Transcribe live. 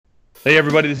Hey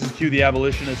everybody, this is Q the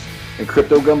Abolitionist. And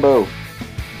Crypto Gumbo.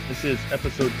 This is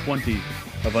episode 20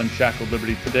 of Unshackled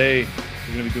Liberty. Today,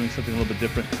 we're going to be doing something a little bit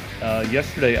different.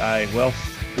 Yesterday,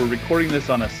 we're recording this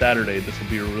on a Saturday. This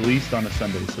will be released on a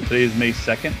Sunday. So today is May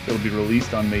 2nd. It'll be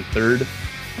released on May 3rd.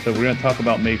 So we're going to talk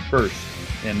about May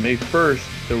 1st. And May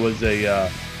 1st, there was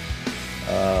a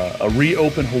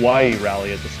reopen Hawaii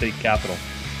rally at the state capitol.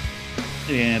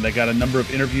 And I got a number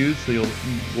of interviews, so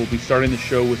we'll be starting the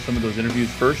show with some of those interviews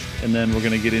first, and then we're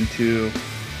going to get into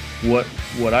what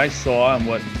I saw and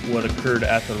what occurred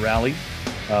at the rally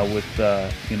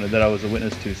that I was a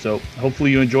witness to. So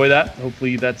hopefully you enjoy that.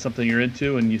 Hopefully that's something you're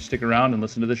into, and you stick around and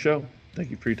listen to the show.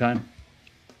 Thank you for your time.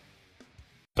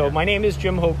 So my name is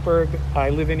Jim Hochberg.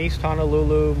 I live in East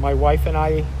Honolulu. My wife and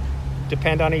I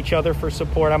depend on each other for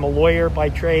support. I'm a lawyer by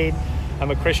trade.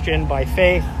 I'm a Christian by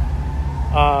faith.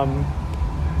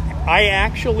 I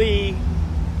actually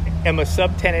am a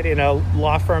subtenant in a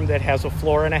law firm that has a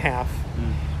floor and a half.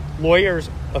 Lawyers,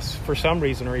 for some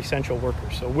reason, are essential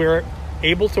workers. So we're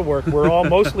able to work. We're all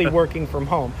mostly working from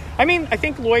home. I mean, I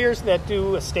think lawyers that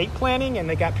do estate planning and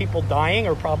they got people dying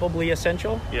are probably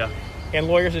essential. Yeah. And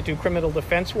lawyers that do criminal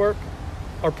defense work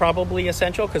are probably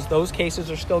essential because those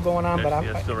cases are still going on. But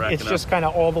it's just kind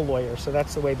of all the lawyers. So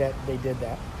that's the way that they did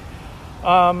that.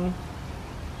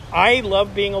 I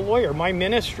love being a lawyer. My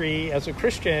ministry as a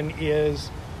Christian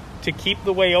is to keep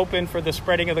the way open for the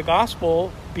spreading of the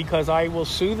gospel, because I will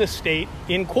sue the state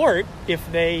in court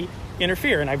if they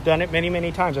interfere. And I've done it many,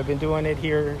 many times. I've been doing it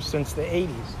here since the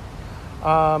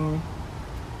 80s.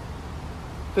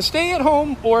 The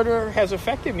stay-at-home order has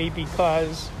affected me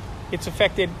because it's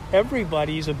affected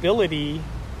everybody's ability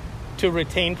to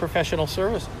retain professional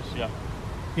services. Yeah.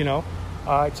 You know,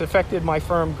 it's affected my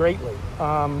firm greatly.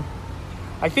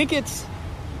 I think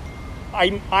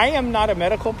I am not a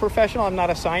medical professional. I'm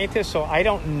not a scientist, so I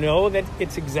don't know that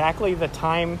it's exactly the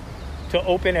time to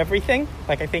open everything.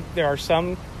 Like, I think there are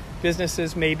some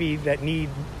businesses maybe that need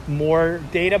more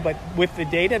data, but with the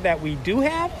data that we do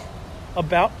have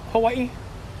about Hawaii,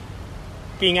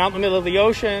 being out in the middle of the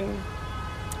ocean,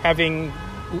 having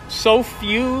so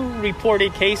few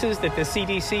reported cases that the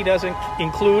CDC doesn't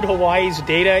include Hawaii's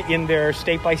data in their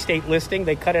state-by-state listing.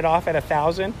 They cut it off at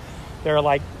 1,000. There are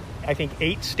I think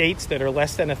 8 states that are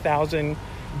less than 1,000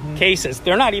 cases.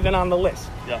 They're not even on the list.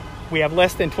 Yeah. We have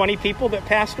less than 20 people that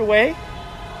passed away.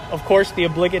 Of course, the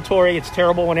obligatory, it's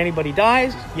terrible when anybody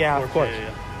dies. Yeah, of course.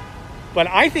 Yeah. But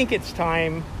I think it's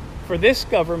time for this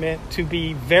government to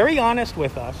be very honest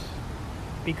with us,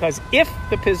 because if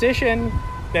the position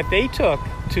that they took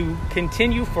to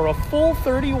continue for a full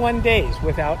 31 days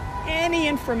without any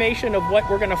information of what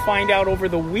we're going to find out over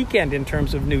the weekend in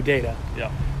terms of new data,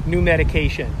 new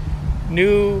medication,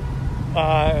 new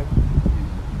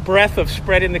breadth of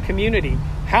spread in the community,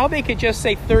 how they could just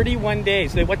say 31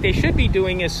 days. What they should be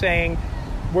doing is saying,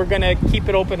 we're going to keep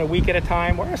it open a week at a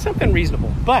time or something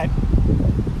reasonable. But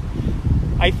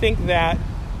I think that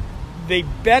they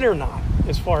better not,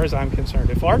 as far as I'm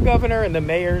concerned. If our governor and the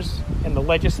mayors and the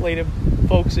legislative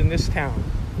folks in this town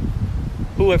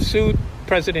who have sued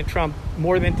President Trump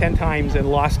more than 10 times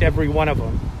and lost every one of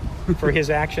them for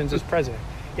his actions as president,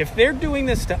 if they're doing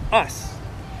this to us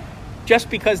just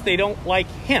because they don't like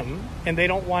him and they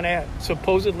don't want to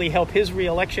supposedly help his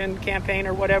reelection campaign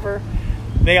or whatever,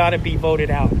 they ought to be voted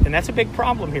out. And that's a big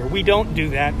problem here. We don't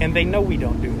do that, and they know we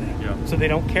don't do that. Yeah. So they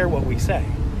don't care what we say.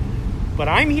 But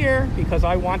I'm here because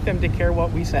I want them to care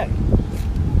what we say.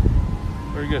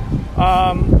 Very good.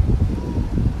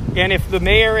 And if the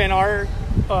mayor and our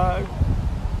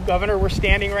governor were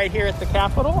standing right here at the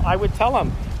Capitol, I would tell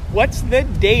them, what's the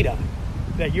data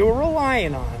that you're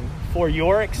relying on for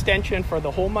your extension for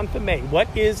the whole month of May?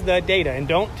 What is the data? And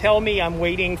don't tell me I'm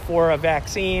waiting for a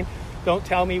vaccine. Don't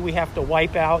tell me we have to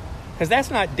wipe out, because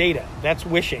that's not data. That's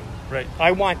wishing. Right.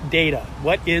 I want data.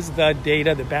 What is the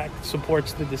data that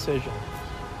supports the decision?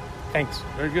 Thanks.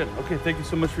 Very good. Okay, thank you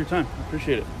so much for your time. I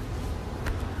appreciate it.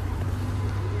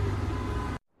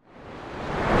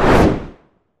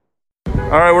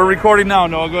 All right, we're recording now.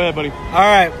 Noah, go ahead, buddy. All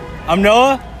right, I'm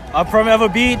Noah. I'm from Ewa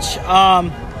Beach.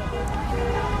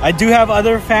 I do have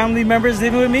other family members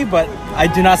living with me, but I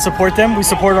do not support them. We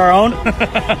support our own.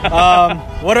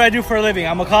 What do I do for a living?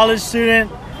 I'm a college student.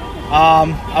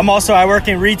 I work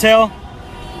in retail.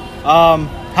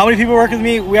 How many people work with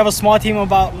me? We have a small team of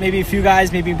about maybe a few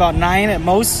guys, maybe about 9 at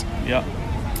most. Yeah.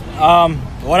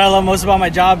 What I love most about my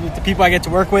job is the people I get to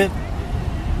work with.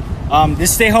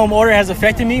 This stay-home order has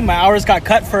affected me. My hours got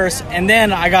cut first, and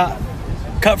then I got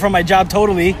cut from my job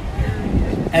totally.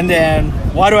 And then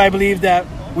why do I believe that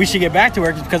we should get back to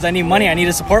work? It's because I need money. I need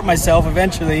to support myself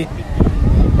eventually.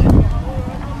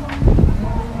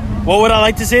 What would I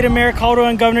like to say to Mayor Caldwell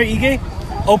and Governor Ige?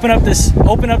 Open up the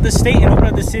state and open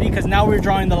up the city, because now we're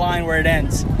drawing the line where it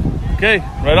ends. Okay,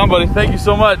 right on, buddy. Thank you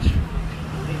so much.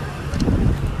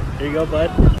 Here you go, bud.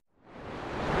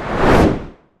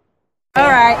 All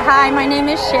right. Hi, my name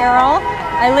is Cheryl.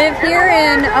 I live here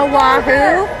in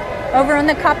Oahu, over on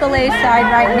the Kapolei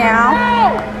side right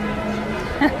now.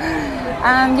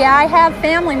 Yeah, I have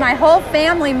family. My whole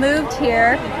family moved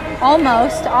here,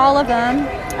 almost all of them,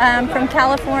 from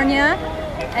California,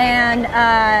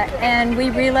 and we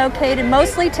relocated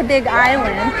mostly to Big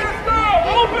Island.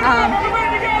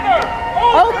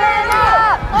 Open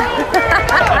up!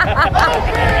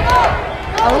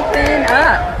 Open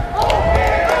up!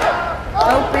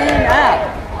 Open up!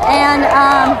 And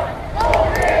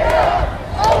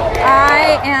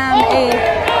I am a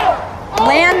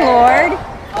landlord,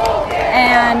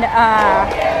 and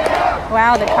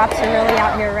wow, the cops are really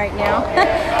out here right now.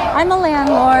 I'm a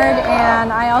landlord,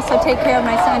 and I also take care of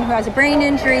my son who has a brain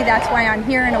injury. That's why I'm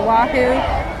here in Oahu.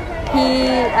 He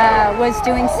was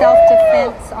doing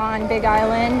self-defense on Big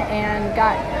Island and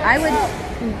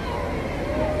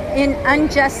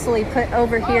unjustly put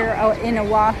over here in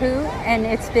Oahu, and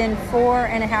it's been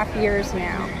 4.5 years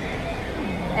now.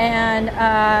 And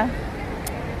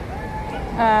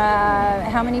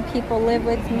how many people live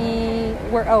with me,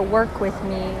 work with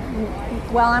me?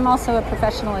 Well, I'm also a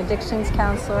professional addictions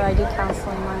counselor. I do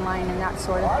counseling online and that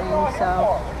sort of thing,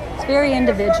 so it's very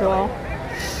individual.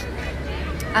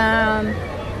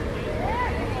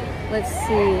 Let's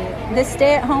see. This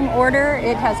stay-at-home order,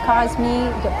 it has caused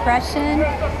me depression.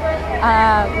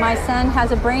 My son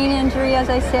has a brain injury, as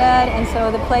I said, and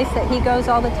so the place that he goes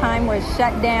all the time was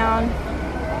shut down.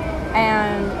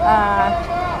 And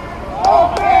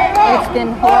it's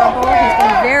been horrible. He's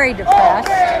been very depressed.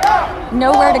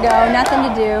 Nowhere to go, nothing to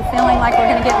do, feeling like we're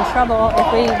going to get in trouble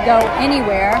if we go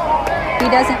anywhere. He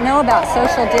doesn't know about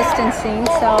social distancing,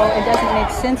 so it doesn't make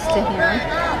sense to him.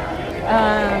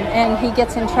 And he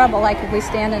gets in trouble like if we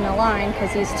stand in a line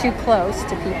because he's too close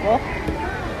to people.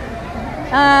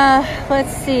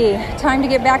 Let's see. Time to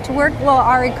get back to work. Well,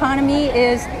 our economy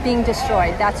is being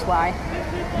destroyed. That's why.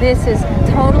 This is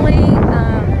totally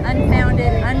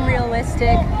unfounded,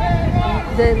 unrealistic.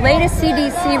 The latest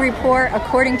CDC report,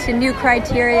 according to new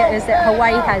criteria, is that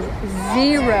Hawaii has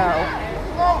 0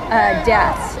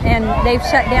 deaths. And they've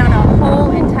shut down a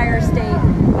whole entire state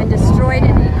and destroyed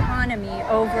an economy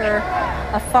over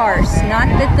a farce. Not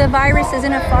that the virus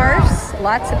isn't a farce.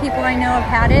 Lots of people I know have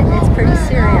had it. It's pretty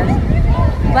serious.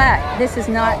 But this is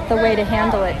not the way to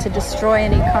handle it, to destroy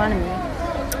an economy.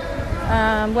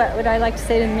 What would I like to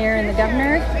say to the mayor and the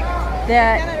governor?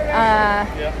 That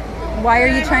why are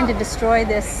you trying to destroy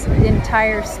this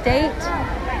entire state?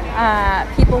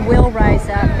 People will rise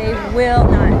up. They will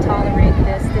not tolerate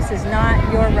this. This is not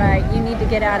your right. You need to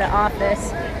get out of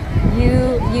office.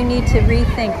 You need to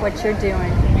rethink what you're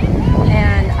doing.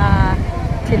 And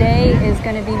today is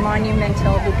going to be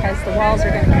monumental because the walls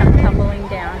are going to come tumbling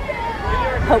down.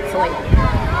 Hopefully.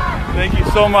 Thank you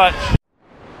so much.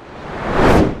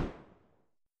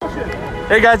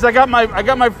 Hey guys, I got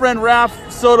my friend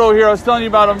Raph Soto here. I was telling you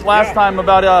about him last time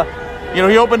about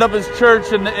he opened up his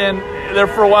church and there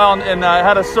for a while and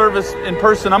had a service in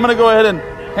person. I'm going to go ahead and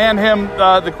hand him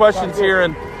the questions here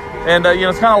and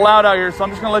it's kind of loud out here, so I'm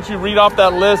just going to let you read off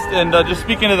that list and just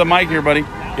speak into the mic here, buddy.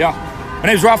 Yeah, my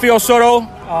name is Rafael Soto.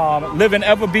 Live in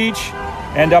Ewa Beach,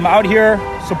 and I'm out here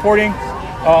supporting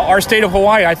our state of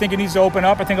Hawaii. I think it needs to open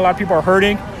up. I think a lot of people are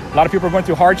hurting. A lot of people are going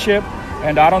through hardship.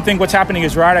 And I don't think what's happening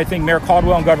is right. I think Mayor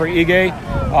Caldwell and Governor Ige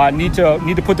need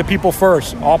to put the people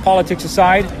first, all politics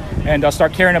aside, and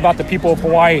start caring about the people of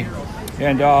Hawaii.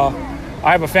 And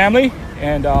I have a family,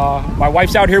 and my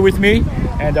wife's out here with me,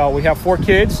 and we have 4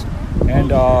 kids.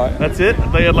 And that's it?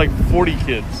 They had like 40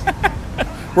 kids.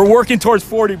 We're working towards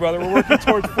 40, brother. We're working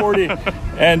towards 40.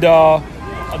 And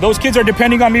those kids are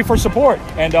depending on me for support.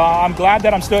 And I'm glad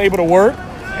that I'm still able to work.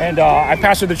 And I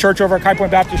pastor the church over at Kai Point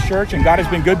Baptist Church, and God has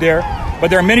been good there. But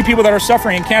there are many people that are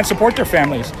suffering and can't support their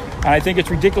families. And I think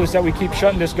it's ridiculous that we keep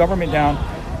shutting this government down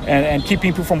and keep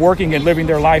people from working and living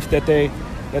their life that they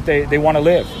want to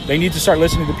live. They need to start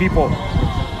listening to people.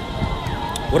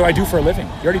 What do I do for a living?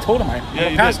 You already told them I'm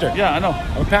a pastor. Did. Yeah, I know.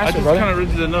 I'm a pastor, I just brother. kind of read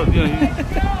the note.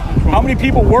 How many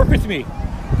people work with me?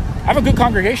 I have a good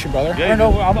congregation, brother. Yeah, I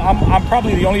don't know. I'm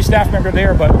probably the only staff member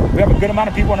there, but we have a good amount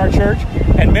of people in our church,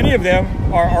 and many of them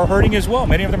are hurting as well.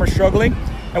 Many of them are struggling,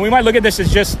 and we might look at this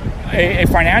as just a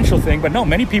financial thing, but no,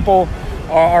 many people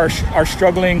are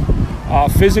struggling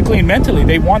physically and mentally.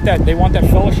 They want that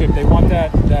fellowship. They want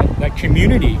that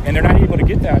community, and they're not able to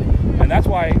get that. And that's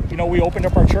why, we opened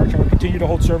up our church and we continue to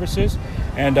hold services.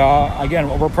 And again,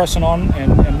 we're pressing on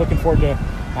and looking forward to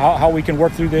how we can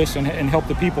work through this and help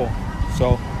the people.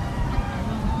 So,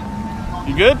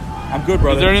 you good? I'm good,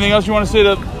 brother. Is there anything else you want to say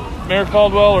to Mayor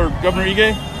Caldwell or Governor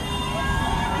Ige?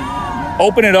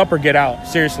 Open it up or get out.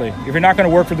 Seriously. If you're not going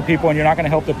to work for the people and you're not going to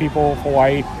help the people of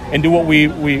Hawaii and do what we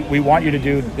want you to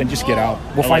do, then just get out.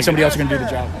 We'll find somebody else who can do the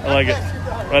job. I like it.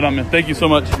 Right on, man. Thank you so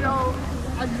much.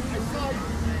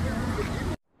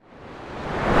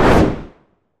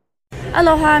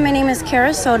 Aloha, my name is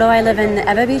Kara Soto. I live in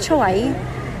Ewa Beach, Hawaii.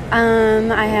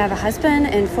 I have a husband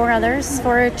and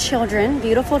 4 children,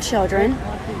 beautiful children.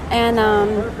 And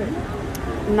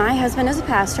my husband is a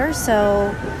pastor,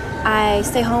 so I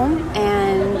stay home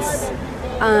and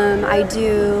I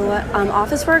do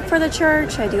office work for the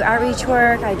church. I do outreach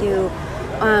work. I do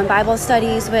Bible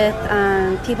studies with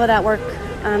people that work,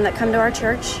 that come to our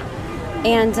church.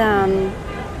 And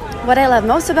what I love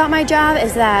most about my job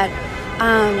is that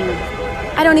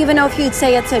I don't even know if you'd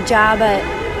say it's a job, but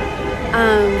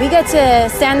we get to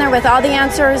stand there with all the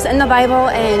answers in the Bible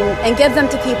and give them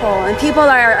to people. And people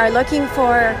are looking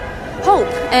for hope.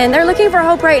 And they're looking for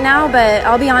hope right now, but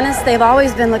I'll be honest, they've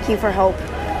always been looking for hope.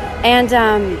 And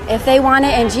if they want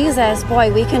it in Jesus,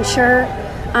 boy, we can sure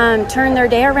turn their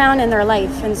day around in their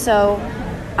life. And so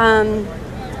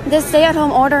this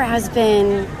stay-at-home order has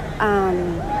been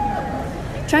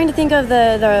trying to think of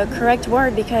the correct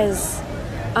word, because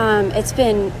it's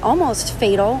been almost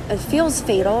fatal. It feels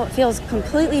fatal. It feels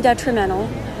completely detrimental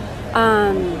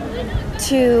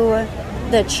to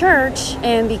the church,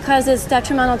 and because it's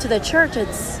detrimental to the church,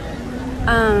 it's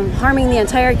harming the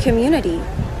entire community.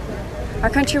 Our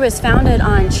country was founded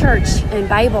on church and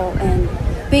Bible and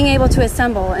being able to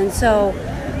assemble, and so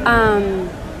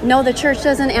no, the church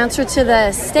doesn't answer to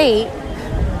the state,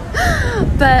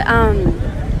 but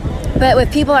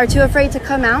if people are too afraid to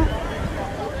come out,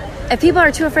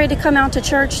 to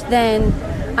church, then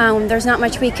there's not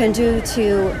much we can do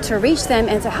to reach them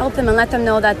and to help them and let them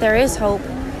know that there is hope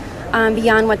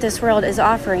beyond what this world is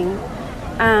offering.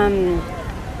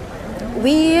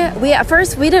 We at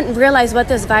first, we didn't realize what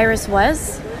this virus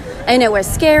was, and it was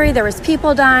scary. There was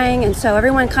people dying, and so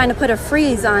everyone kind of put a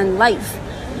freeze on life.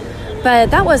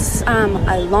 But that was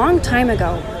a long time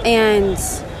ago, and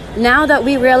now that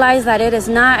we realize that it is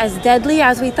not as deadly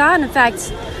as we thought, in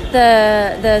fact,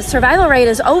 the survival rate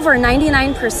is over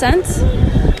 99%.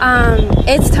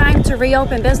 It's time to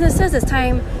reopen businesses. It's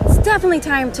definitely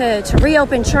time to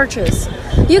reopen churches.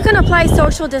 You can apply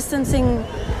social distancing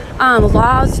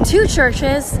laws to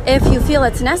churches if you feel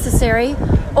it's necessary,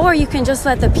 or you can just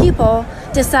let the people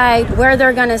decide where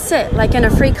they're going to sit, like in a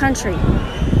free country.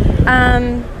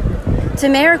 To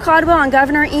Mayor Caldwell and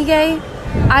Governor Ige,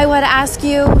 I would ask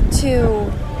you to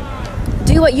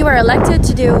do what you are elected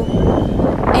to do,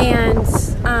 and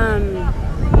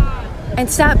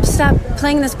stop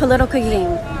playing this political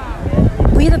game.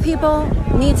 We the people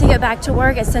need to get back to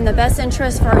work. It's in the best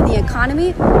interest for the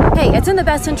economy. Hey, it's in the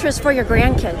best interest for your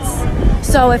grandkids.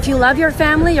 So if you love your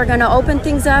family, you're going to open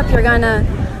things up. You're going to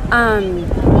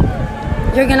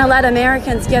let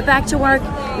Americans get back to work,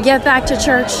 get back to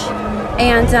church,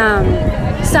 and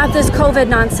stop this COVID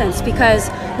nonsense, because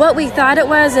what we thought it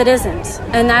was, it isn't.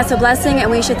 And that's a blessing, and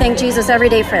we should thank Jesus every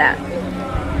day for that.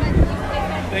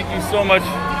 Thank you so much.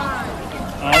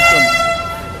 Awesome.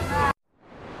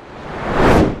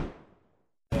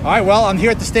 All right, well, I'm here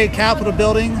at the state capitol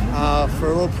building for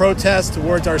a little protest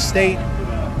towards our state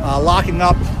locking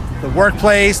up the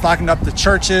workplace, locking up the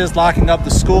churches, locking up the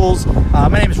schools.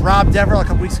 My name is Rob Deverell. A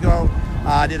couple weeks ago,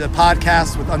 I did a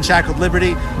podcast with Unshackled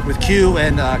Liberty with Q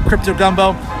and Crypto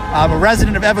Gumbo. I'm a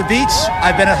resident of Ewa Beach.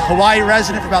 I've been a Hawaii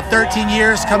resident for about 13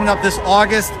 years, coming up this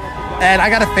August. And I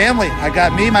got a family. I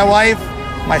got me, my wife,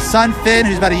 my son Finn,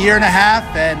 who's about 1.5 years,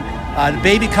 and the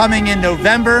baby coming in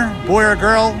November, boy or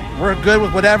girl. We're good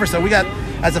with whatever. So we got,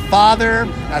 as a father,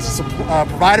 as a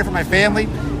provider for my family,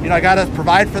 I got to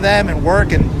provide for them and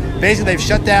work. And basically, they've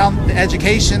shut down the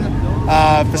education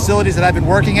facilities that I've been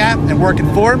working at and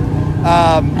working for.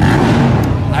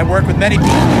 I work with many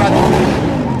people throughout the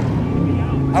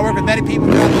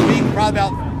week, probably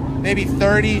about maybe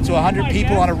 30 to 100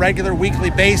 people on a regular weekly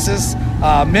basis,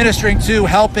 ministering to,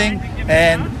 helping.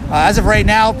 And as of right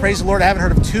now, praise the Lord, I haven't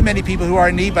heard of too many people who are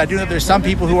in need, but I do know there's some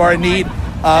people who are in need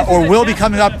or will be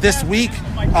coming up this week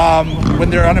when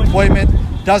their unemployment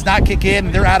does not kick in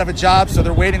and they're out of a job, so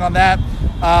they're waiting on that.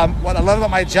 What I love about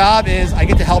my job is I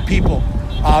get to help people.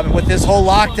 And with this whole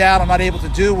lockdown, I'm not able to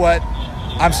do what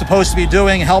I'm supposed to be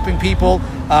doing, helping people,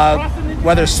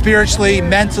 whether spiritually,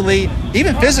 mentally,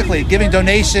 even physically, giving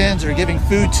donations or giving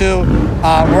food to.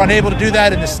 We're unable to do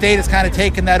that, and the state has kind of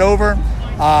taken that over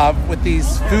with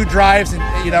these food drives, and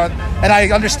and I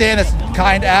understand it's a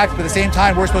kind act, but at the same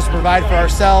time, we're supposed to provide for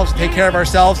ourselves, take care of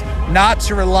ourselves, not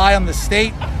to rely on the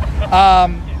state.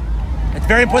 It's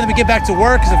very important that we get back to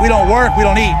work, because if we don't work, we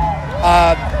don't eat.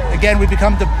 Again, we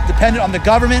become dependent on the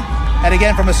government, and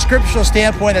again, from a scriptural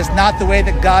standpoint, that's not the way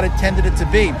that God intended it to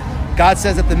be. God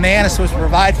says that the man is supposed to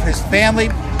provide for his family.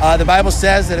 The Bible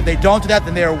says that if they don't do that,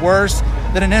 then they are worse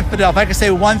than an infidel. If I could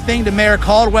say one thing to Mayor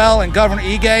Caldwell and Governor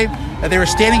Ige, that they were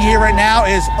standing here right now,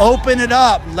 is open it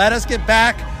up. Let us get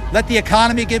back. Let the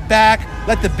economy get back.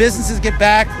 Let the businesses get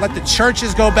back. Let the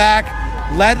churches go back.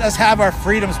 Let us have our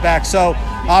freedoms back. So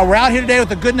we're out here today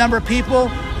with a good number of people.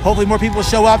 Hopefully more people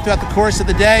show up throughout the course of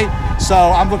the day. So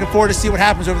I'm looking forward to see what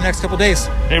happens over the next couple of days.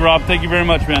 Hey, Rob, thank you very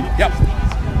much, man. Yep.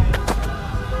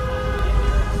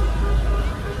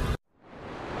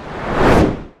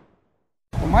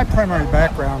 My primary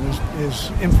background is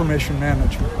information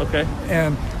management. Okay.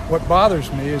 And what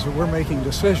bothers me is that we're making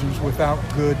decisions without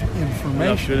good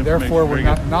information. Therefore, we're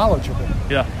not knowledgeable.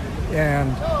 Yeah.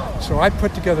 And so I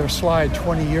put together a slide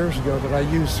 20 years ago that I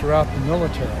used throughout the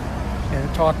military. And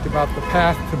it talked about the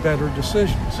path to better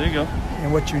decisions. There you go.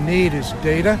 And what you need is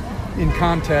data in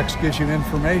context gives you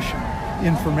information.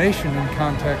 Information in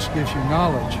context gives you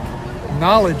knowledge.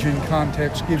 Knowledge in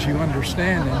context gives you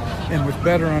understanding, and with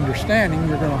better understanding,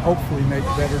 you're going to hopefully make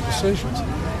better decisions.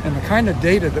 And the kind of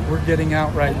data that we're getting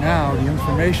out right now, the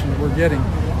information that we're getting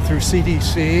through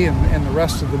CDC and the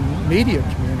rest of the media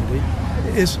community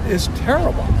is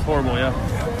terrible. It's horrible, yeah.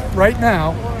 Right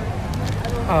now,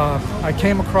 I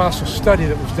came across a study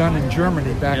that was done in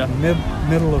Germany back in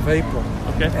middle of April.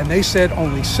 Okay. And they said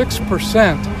only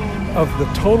 6% of the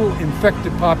total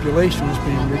infected population is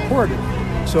being reported.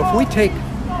 So if we take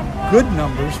good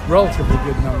numbers, relatively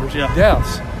good numbers, of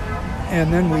deaths,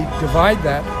 and then we divide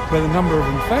that by the number of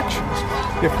infections,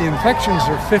 if the infections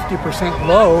are 50%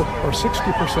 low or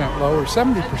 60% low or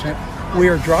 70%, we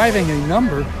are driving a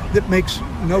number that makes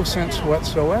no sense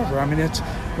whatsoever. I mean, it's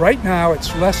right now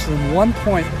it's less than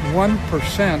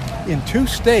 1.1% in 2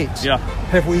 states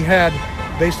have we had,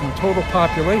 based on total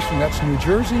population, that's New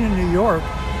Jersey and New York,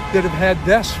 that have had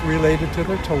deaths related to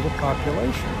their total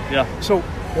population. Yeah. So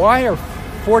why are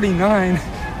 49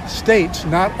 states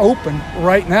not open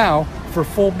right now for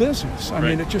full business? I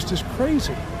mean, it just is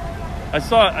crazy. I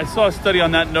saw a study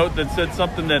on that note that said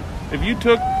something that if you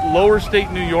took lower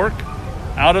state New York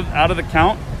out of the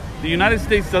count, the United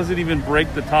States doesn't even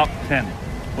break the top 10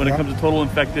 when it comes to total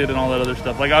infected and all that other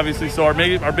stuff. Like, obviously, so our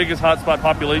biggest hotspot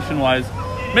population-wise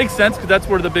makes sense, because that's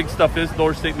where the big stuff is,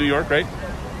 lower state New York, right?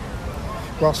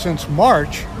 Well, since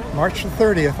March the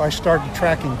 30th, I started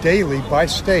tracking daily by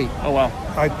state. Oh, wow.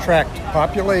 I tracked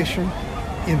population,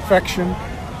 infection,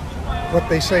 what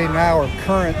they say now are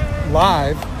current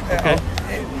live,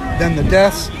 then the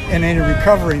deaths, and any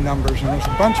recovery numbers. And there's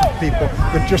a bunch of people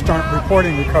that just aren't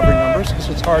reporting recovery numbers because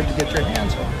it's hard to get your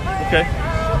hands on. Okay.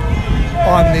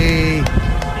 On the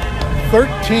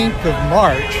 13th of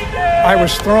March, I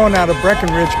was thrown out of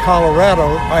Breckenridge,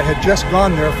 Colorado. I had just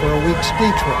gone there for a week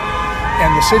ski trip.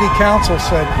 And the city council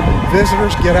said,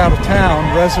 visitors get out of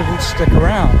town, residents stick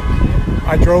around.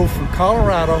 I drove from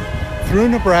Colorado through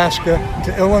Nebraska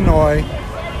to Illinois,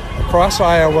 across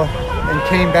Iowa, and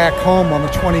came back home on the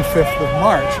 25th of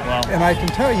March. Wow. And I can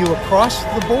tell you, across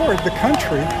the board, the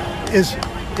country is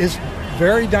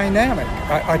very dynamic.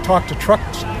 I talked to truck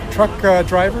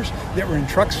drivers that were in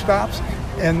truck stops,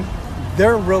 and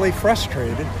they're really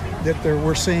frustrated that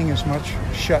we're seeing as much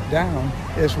shut down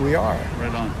as we are.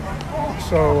 Right on.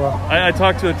 So I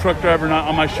talked to a truck driver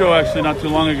on my show actually not too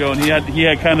long ago, and he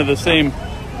had kind of the same.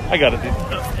 I got it.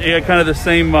 He had kind of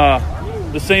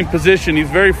the same position. He's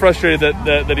very frustrated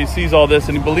that he sees all this,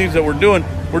 and he believes that we're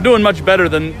doing much better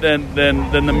than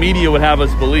the media would have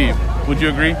us believe. Would you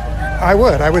agree? I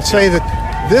would. I would say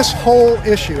that this whole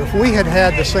issue, if we had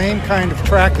had the same kind of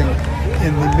tracking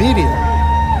in the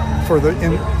media for the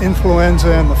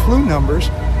influenza and the flu numbers,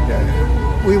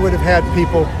 we would have had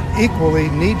people equally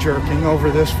knee-jerking over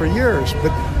this for years.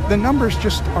 But the numbers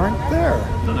just aren't there.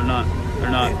 No, they're not. They're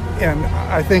not. And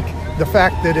I think the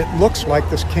fact that it looks like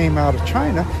this came out of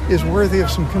China is worthy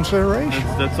of some consideration.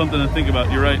 That's something to think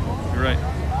about. You're right. You're right.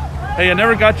 Hey, I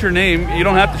never got your name. You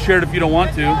don't have to share it if you don't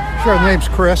want to. Sure, the name's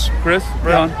Chris. Chris?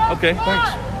 Right on. Okay. Thanks.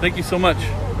 Thank you so much.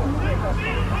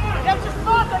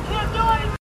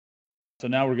 So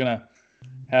now we're going to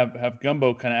have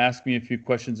Gumbo kind of ask me a few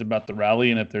questions about the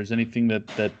rally, and if there's anything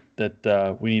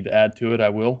that we need to add to it, I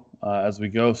will as we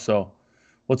go. So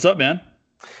what's up, man?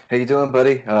 How you doing,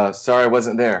 buddy? Sorry I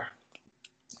wasn't there.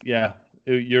 Yeah,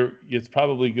 it's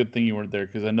probably a good thing you weren't there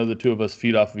because I know the two of us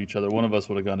feed off of each other. One of us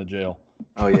would have gone to jail.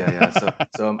 Oh yeah.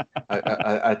 So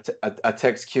I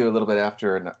text Q a little bit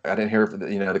after, and I didn't hear.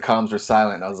 The comms were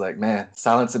silent. I was like, man,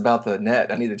 silence about the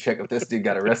net. I need to check if this dude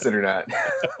got arrested or not.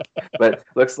 But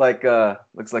looks like you're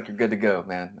good to go,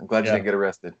 man. I'm glad you didn't get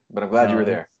arrested, but I'm glad you were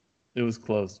there. It was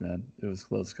close, man. It was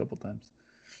close a couple times.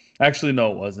 Actually,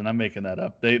 no, it wasn't. I'm making that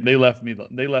up. They left me.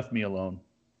 They left me alone.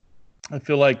 I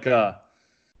feel like.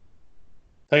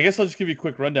 I guess I'll just give you a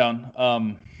quick rundown,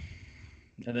 and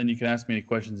then you can ask me any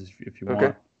questions if you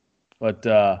want. But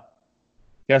so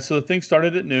the thing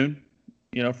started at noon.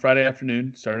 Friday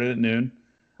afternoon started at noon.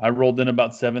 I rolled in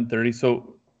about 7:30.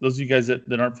 So those of you guys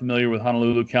that aren't familiar with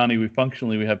Honolulu County, we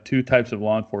have two types of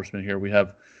law enforcement here. We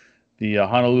have the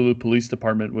Honolulu Police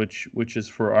Department, which is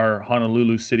for our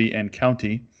Honolulu City and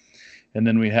County. And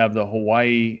then we have the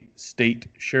Hawaii State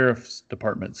Sheriff's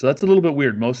Department. So that's a little bit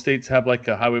weird. Most states have like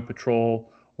a highway patrol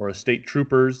or a state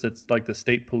troopers. That's like the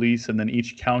state police. And then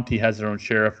each county has their own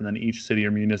sheriff. And then each city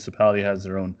or municipality has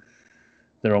their own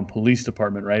police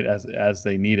department, right, as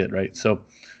they need it, right? So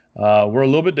we're a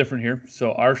little bit different here.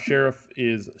 So our sheriff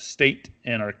is state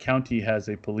and our county has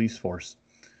a police force.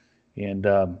 And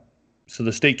so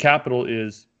the state capital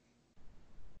is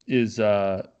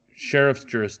sheriff's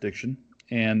jurisdiction.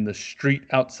 And the street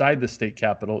outside the state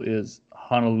capital is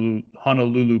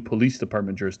Honolulu Police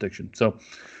Department jurisdiction. So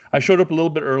I showed up a little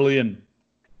bit early and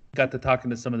got to talking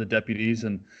to some of the deputies,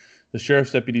 and the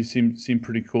sheriff's deputies seemed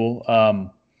pretty cool.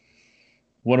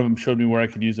 One of them showed me where I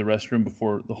could use the restroom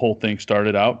before the whole thing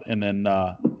started out, and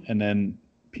then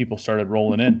people started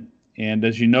rolling in. And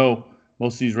as you know,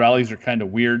 most of these rallies are kind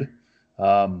of weird.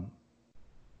 I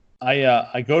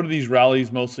go to these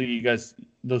rallies mostly. You guys,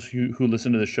 those who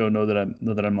listen to the show know that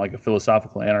I'm like a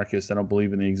philosophical anarchist. I don't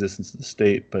believe in the existence of the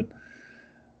state, but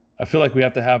I feel like we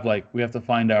have to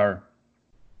find our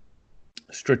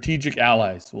strategic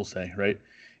allies, we'll say, right?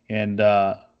 And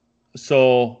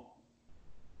so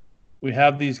we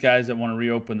have these guys that want to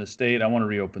reopen the state. I want to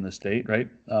reopen the state, right?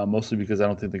 Mostly because I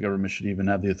don't think the government should even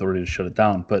have the authority to shut it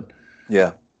down. But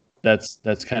yeah, that's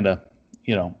kind of,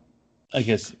 I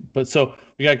guess. But so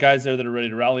we got guys there that are ready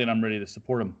to rally, and I'm ready to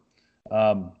support them.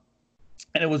 And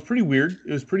it was pretty weird.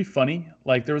 It was pretty funny.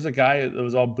 Like there was a guy that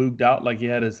was all booged out, like he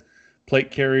had his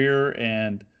plate carrier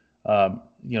and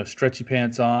stretchy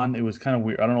pants on. It was kind of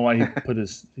weird. I don't know why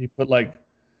he put like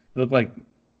looked like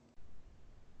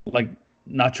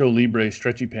Nacho Libre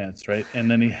stretchy pants, right?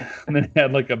 And then he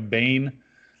had like a Bane,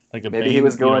 maybe he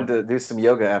was going to do some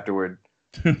yoga afterward.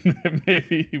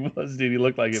 Maybe he was, dude. He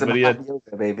looked like it, some but he had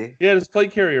yoga, baby. He had his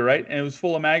plate carrier, right, and it was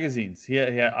full of magazines. He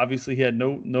had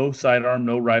no sidearm,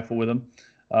 no rifle with him.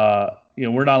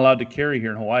 We're not allowed to carry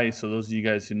here in Hawaii. So those of you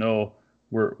guys who know,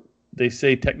 they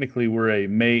say technically we're a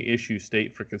may issue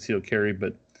state for concealed carry,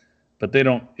 but they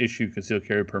don't issue concealed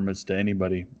carry permits to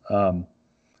anybody. So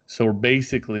we're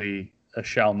basically a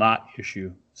shall not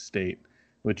issue state,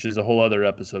 which is a whole other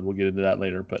episode. We'll get into that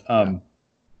later. But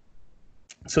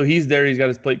so he's there. He's got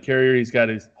his plate carrier. He's got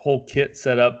his whole kit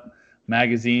set up,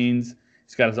 magazines.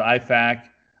 He's got his IFAC.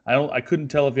 I couldn't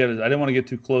tell if he had I didn't want to get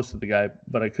too close to the guy,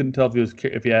 but I couldn't tell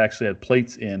if he actually had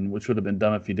plates in, which would have been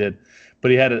dumb if he did.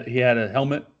 But he had a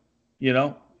helmet. He had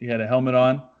a helmet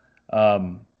on,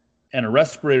 and a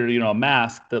respirator. A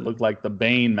mask that looked like the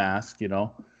Bane mask. Yeah.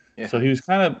 So he was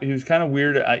kind of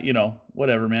weird.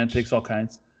 Whatever, man. It takes all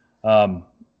kinds.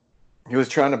 He was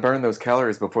trying to burn those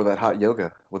calories before that hot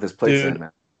yoga with his plates in,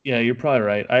 man. Yeah, you're probably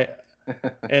right. I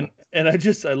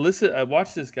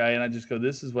watch this guy and I just go,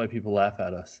 this is why people laugh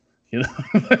at us,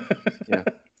 Yeah.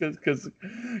 Because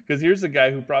here's a guy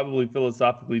who probably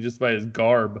philosophically, just by his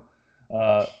garb,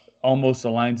 almost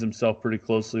aligns himself pretty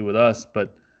closely with us,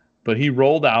 but he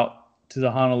rolled out to the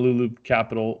Honolulu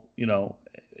Capitol,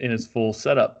 in his full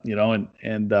setup,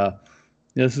 and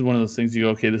this is one of those things you go,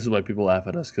 okay, this is why people laugh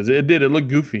at us, because it looked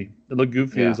goofy. It looked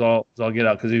goofy as all get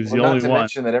out, because he was the only one. Not to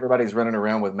mention that everybody's running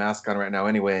around with masks on right now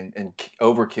anyway, and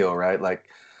overkill, right? Like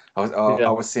I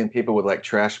was seeing people with like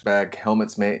trash bag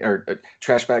helmets made out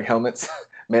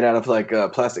of like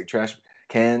plastic trash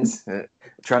cans,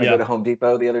 trying to go to Home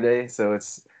Depot the other day. So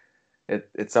it's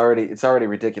already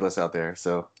ridiculous out there.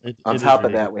 So on top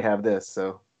of that, we have this.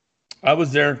 So I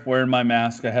was there wearing my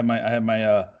mask. I had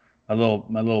my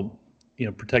little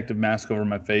protective mask over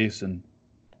my face, and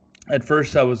at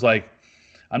first I was like,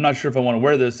 I'm not sure if I want to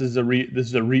wear this. This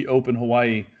is a reopen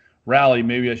Hawaii rally.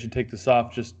 Maybe I should take this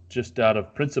off just out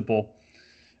of principle.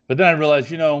 But then I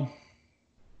realized,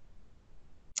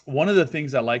 one of the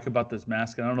things I like about this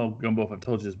mask, and I don't know, Gumbo, if I've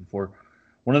told you this before,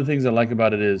 one of the things I like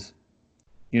about it is,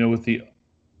 with the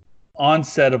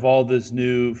onset of all this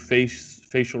new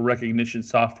facial recognition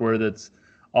software that's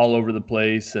all over the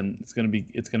place, and it's going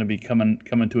to be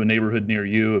coming to a neighborhood near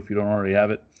you if you don't already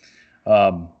have it.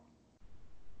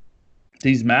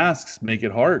 These masks make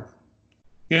it hard.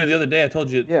 You know, the other day I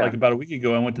told you, like about a week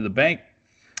ago, I went to the bank.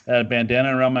 I had a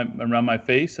bandana around my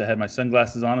face. I had my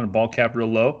sunglasses on and a ball cap real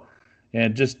low,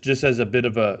 and just as a bit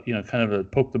of a, you know, kind of a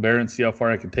poke the bear and see how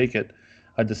far I could take it,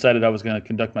 I decided I was going to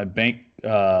conduct my bank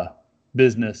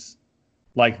business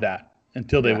like that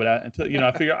until they would, until, you know,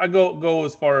 I figure I go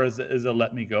as far as they'll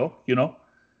let me go, you know.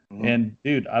 Mm-hmm. And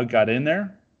dude, I got in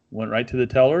there, went right to the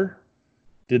teller,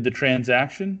 did the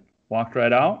transaction, walked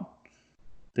right out.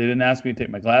 They didn't ask me to take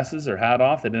my glasses or hat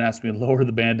off. They didn't ask me to lower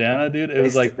the bandana, dude. It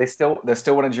was like they still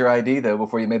wanted your ID though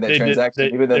before you made that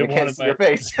transaction, even though they can't see your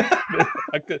face.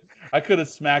 I could have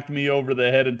smacked me over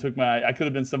the head and took my. I could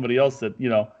have been somebody else that, you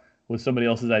know, with somebody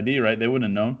else's ID, right? They wouldn't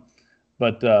have known.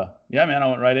 But yeah, man, I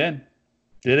went right in,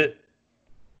 did it,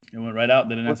 and went right out.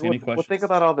 They didn't ask any questions. Well, think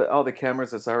about all the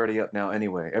cameras that's already up now.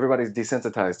 Anyway, everybody's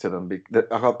desensitized to them.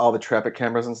 All the traffic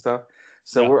cameras and stuff.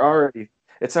 So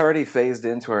it's already phased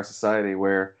into our society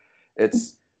where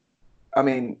it's, I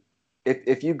mean,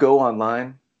 if you go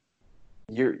online,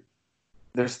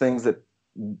 there's things that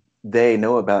they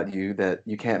know about you that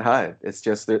you can't hide. It's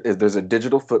just there's a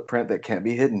digital footprint that can't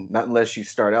be hidden, not unless you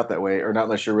start out that way, or not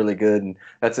unless you're really good. And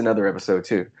that's another episode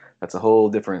too. That's a whole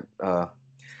different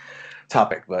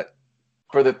topic. But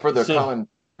for the common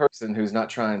person who's not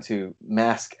trying to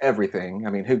mask everything,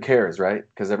 I mean, who cares, right?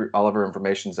 Because all of our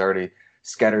information is already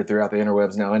scattered throughout the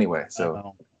interwebs now anyway.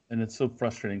 So, and it's so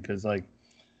frustrating because, like,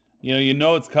 you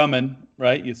know it's coming,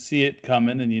 right? You see it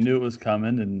coming, and you knew it was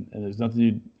coming, and there's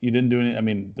nothing you didn't do any. I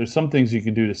mean, there's some things you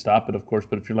can do to stop it, of course,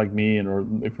 but if you're like me, or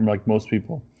if you're like most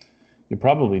people, you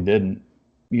probably didn't.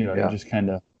 You know, you just kind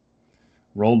of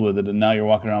rolled with it, and now you're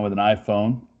walking around with an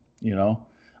iPhone. You know,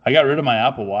 I got rid of my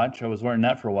Apple Watch. I was wearing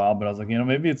that for a while, but I was like, you know,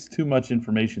 maybe it's too much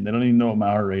information. They don't even know what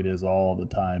my heart rate is all the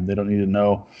time. They don't need to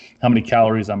know how many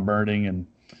calories I'm burning and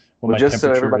what my temperature is. Just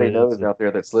so everybody knows out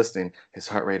there that's listening, his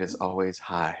heart rate is always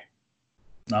high.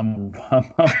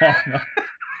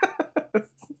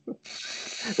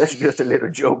 That's just a little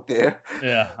joke there.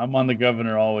 Yeah, I'm on the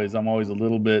governor always. I'm always a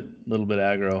little bit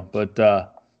aggro, but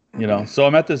you know. So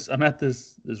I'm at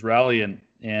this rally,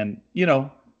 and you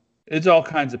know, it's all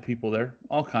kinds of people there,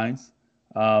 all kinds.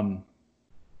 But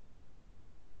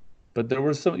there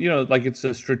was some, you know, like it's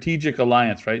a strategic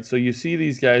alliance, right? So you see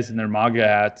these guys in their MAGA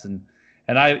hats, and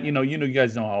I, you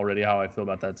guys know already how I feel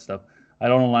about that stuff. I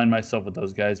don't align myself with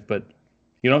those guys, but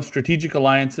you know, strategic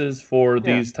alliances for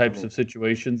these types of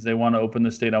situations. They want to open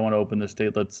the state. I want to open the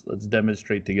state. Let's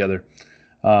demonstrate together.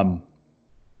 I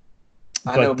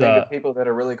know mega people that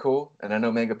are really cool, and I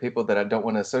know mega people that I don't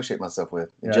want to associate myself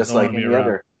with. Just like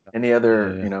any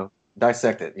other, you know,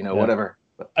 dissect it, you know, whatever.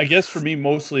 But I guess for me,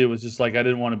 mostly it was just like I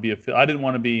didn't want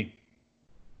to be.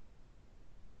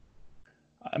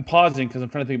 I'm pausing because I'm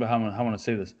trying to think about how I want to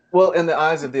say this. Well, in the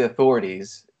eyes of the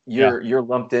authorities, you're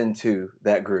lumped into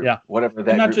that group, whatever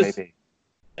that group may be.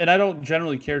 And I don't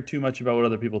generally care too much about what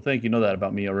other people think. You know that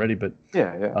about me already, but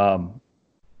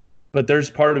but there's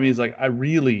part of me is like I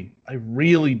really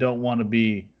don't want to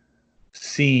be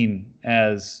seen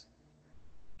as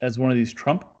one of these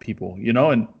Trump people, you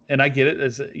know, and I get it,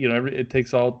 as you know, it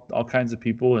takes all kinds of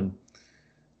people, and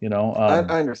you know,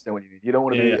 I understand what you mean. You don't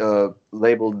want to be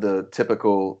labeled the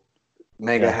typical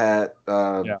mega hat,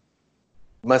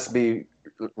 must be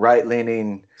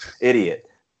right-leaning idiot.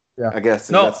 I guess.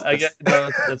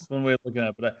 That's one way of looking at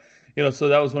it. But you know, so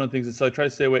that was one of the things. So I try to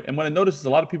stay away. And when I noticed a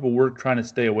lot of people were trying to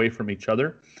stay away from each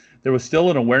other, there was still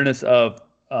an awareness of,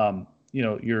 you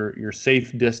know, your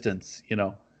safe distance. You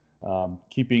know,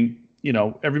 keeping, you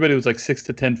know, everybody was like 6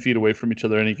 to 10 feet away from each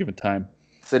other at any given time.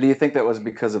 So do you think that was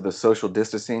because of the social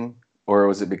distancing, or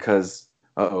was it because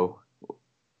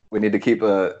we need to keep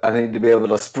I need to be able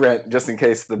to sprint just in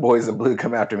case the boys in blue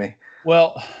come after me?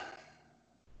 Well,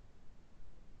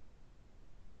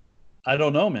 I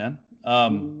don't know, man.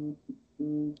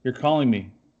 You're calling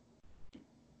me.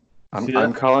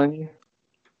 I'm calling you?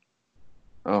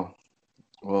 Oh.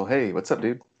 Well, hey, what's up,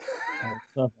 dude?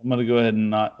 I'm going to go ahead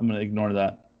and I'm going to ignore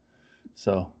that.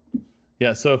 So,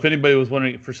 yeah, so if anybody was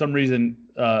wondering, for some reason,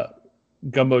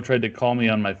 Gumbo tried to call me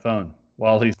on my phone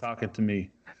while he's talking to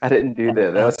me. I didn't do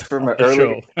that. That was from an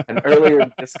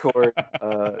earlier Discord.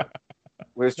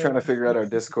 We was trying to figure out our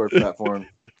Discord platform,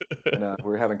 and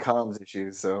we're having comms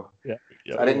issues. So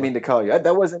I didn't mean to call you.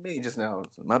 That wasn't me just now.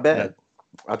 My bad.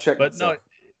 I'll check. But myself.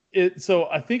 So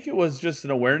I think it was just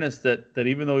an awareness that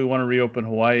even though we want to reopen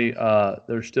Hawaii,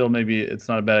 there's still maybe it's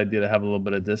not a bad idea to have a little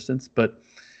bit of distance.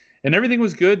 And everything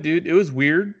was good, dude. It was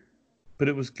weird.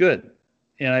 it was good.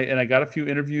 And I got a few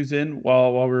interviews in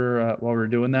while we were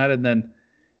doing that, and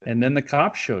then the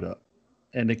cops showed up,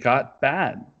 and it got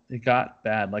bad. It got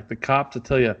bad. Like the cops, I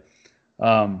tell you,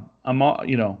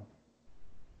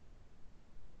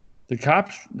 the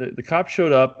cops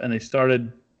showed up and they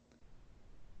started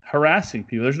harassing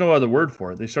people. There's no other word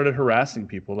for it. They started harassing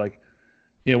people. Like,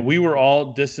 we were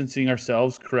all distancing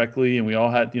ourselves correctly, and we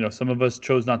all had, some of us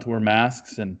chose not to wear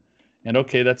masks, and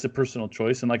okay, that's a personal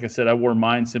choice. And like I said, I wore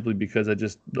mine simply because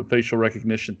the facial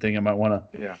recognition thing, I might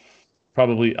want to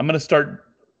I'm going to start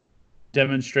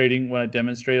demonstrating. When I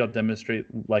demonstrate, I'll demonstrate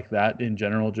like that in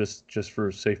general, just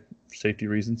for safety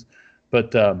reasons.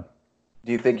 But do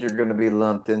you think you're going to be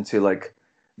lumped into like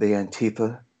the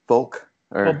Antifa folk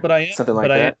or something like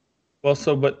that?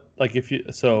 So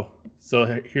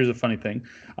here's a funny thing.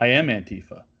 I am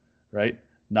Antifa, right?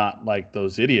 Not like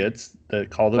those idiots that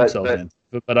call themselves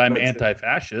Antifa, but I'm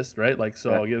anti-fascist, right? Like,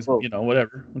 so I guess,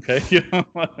 whatever. Okay.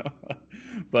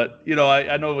 But,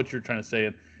 I know what you're trying to say.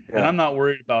 And I'm not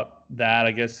worried about that,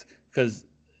 I guess, because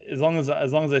as long as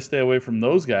I stay away from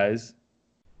those guys,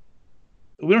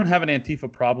 we don't have an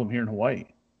Antifa problem here in Hawaii.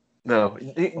 No.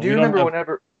 Do you remember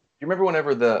whenever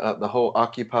the whole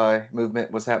Occupy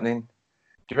movement was happening?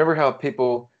 Do you remember how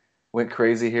people went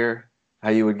crazy here? How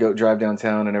you would go drive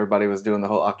downtown and everybody was doing the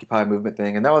whole Occupy movement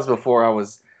thing, and that was before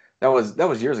that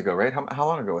was years ago, right? How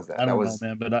long ago was that? I don't know,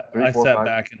 man, but I sat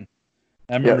back and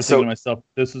I remember thinking to myself,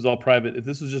 this was all private. If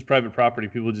this was just private property,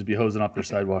 people would just be hosing off their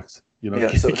sidewalks. At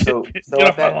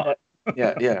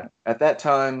that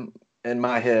time, in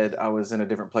my head, I was in a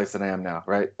different place than I am now,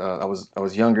 right? I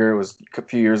was younger. It was a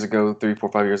few years ago, 3,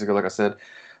 4, 5 years ago, like I said.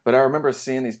 But I remember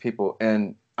seeing these people,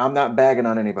 and I'm not bagging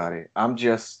on anybody. I'm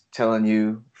just telling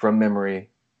you from memory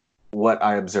what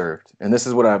I observed. And this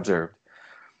is what I observed.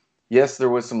 Yes, there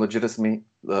was some legitimacy.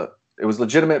 It was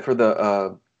legitimate for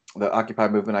the Occupy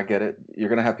movement. I get it. You're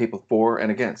going to have people for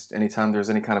and against anytime there's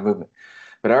any kind of movement.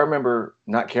 But I remember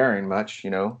not caring much,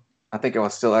 I think I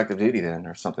was still active duty then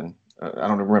or something. I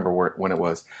don't remember when it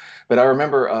was. But I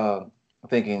remember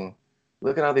thinking,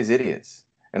 look at all these idiots.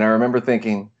 And I remember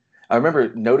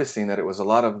noticing that it was a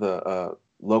lot of the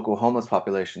local homeless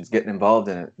populations getting involved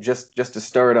in it just to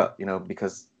stir it up,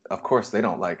 because of course they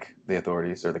don't like the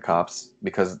authorities or the cops,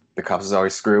 because the cops is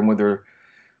always screwing with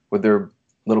their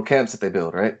little camps that they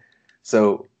build, right?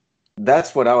 So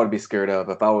that's what I would be scared of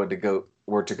if I were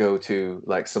to go to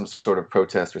like some sort of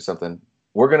protest or something.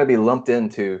 We're going to be lumped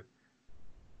into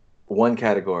one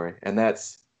category, and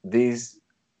that's these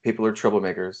people are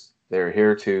troublemakers. They're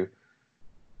here to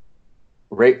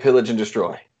rape, pillage, and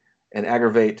destroy, and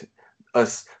aggravate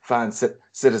us fine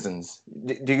citizens.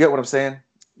 Do you get what I'm saying?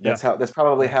 That's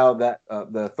probably how that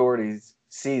the authorities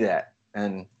see that.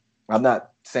 And I'm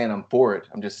not saying I'm for it.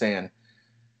 I'm just saying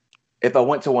if I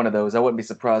went to one of those, I wouldn't be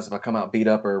surprised if I come out beat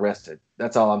up or arrested.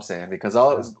 That's all I'm saying, because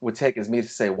all it would take is me to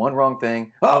say one wrong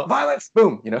thing. Oh, violence!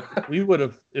 Boom! We would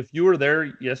have, if you were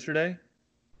there yesterday,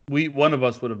 one of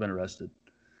us would have been arrested,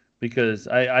 because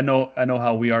I know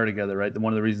how we are together, right?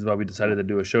 One of the reasons why we decided to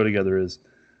do a show together is,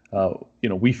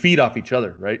 we feed off each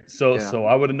other, right? So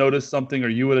I would have noticed something, or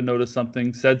you would have noticed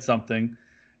something, said something,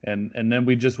 and then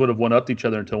we just would have one-upped each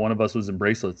other until one of us was in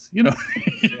bracelets, You know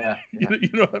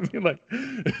what I mean? Like,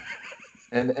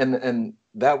 and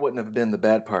that wouldn't have been the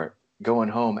bad part. Going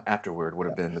home afterward would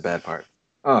have been the bad part.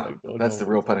 That's the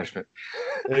real punishment.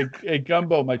 Hey,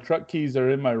 Gumbo, my truck keys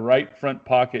are in my right front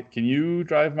pocket. Can you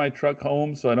drive my truck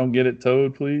home so I don't get it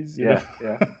towed, please? Yeah.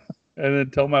 And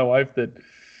then tell my wife that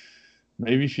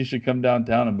maybe she should come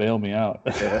downtown and bail me out.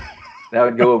 Yeah, that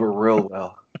would go over real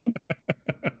well.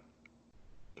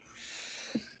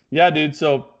 Yeah, dude.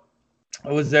 So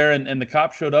I was there, and the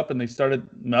cops showed up, and they started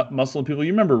muscling people.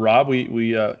 You remember Rob?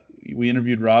 We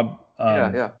interviewed Rob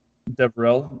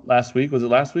Deverell last week. Was it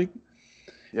last week?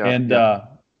 Yeah.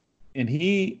 And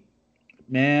he,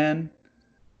 man,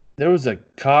 there was a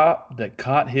cop that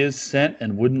caught his scent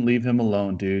and wouldn't leave him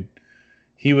alone, dude.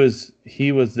 He was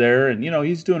there, and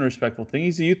he's doing a respectful thing.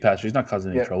 He's a youth pastor. He's not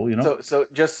causing any trouble, So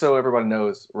just so everybody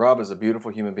knows, Rob is a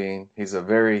beautiful human being. He's a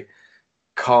very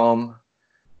calm,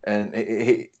 and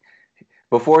he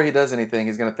before he does anything,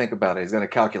 he's going to think about it. He's going to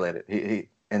calculate it.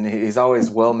 He's always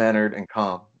well-mannered and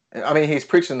calm. I mean, he's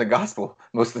preaching the gospel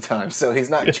most of the time, so he's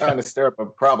not trying to stir up a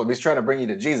problem. He's trying to bring you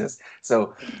to Jesus.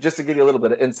 So just to give you a little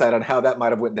bit of insight on how that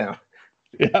might have went down.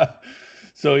 Yeah.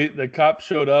 So the cop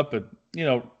showed up, and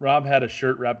Rob had a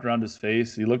shirt wrapped around his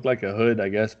face. He looked like a hood, I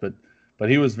guess, but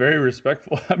he was very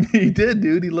respectful. I mean, he did,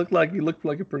 dude. He looked like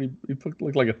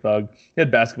a thug. He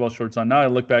had basketball shorts on. Now I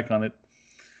look back on it,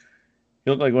 he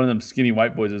looked like one of them skinny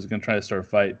white boys that was going to try to start a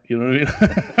fight. You know what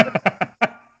I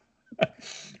mean?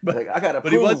 but like, I gotta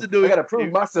he wasn't doing. I gotta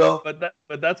prove myself. But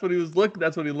that's what he was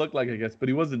That's what he looked like, I guess. But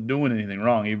he wasn't doing anything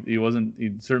wrong. He wasn't.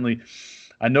 He certainly.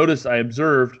 I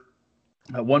observed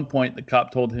at one point the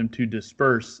cop told him to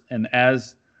disperse, and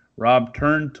as Rob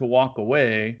turned to walk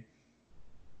away,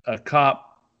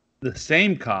 the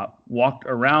same cop, walked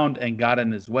around and got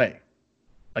in his way,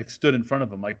 like stood in front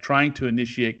of him, like trying to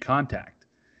initiate contact.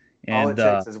 And all it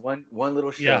takes is one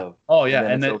little shove. Yeah. Oh yeah,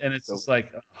 and it's just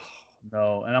like, oh,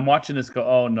 no. And I'm watching this go,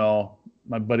 oh no,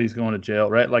 my buddy's going to jail,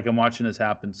 right? Like I'm watching this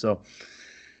happen. So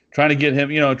trying to get him,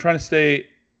 trying to stay,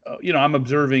 I'm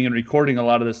observing and recording a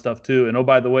lot of this stuff too. And oh,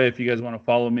 by the way, if you guys want to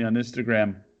follow me on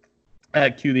Instagram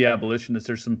at Q the Abolitionist,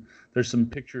 there's some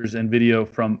pictures and video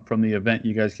from the event.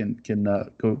 You guys can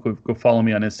go follow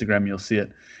me on Instagram. You'll see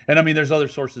it. And I mean, there's other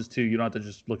sources too. You don't have to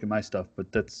just look at my stuff,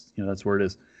 but that's where it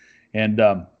is. And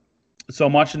so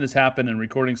I'm watching this happen and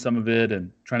recording some of it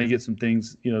and trying to get some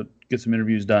things, get some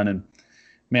interviews done. And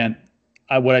man,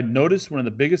 what I noticed, one of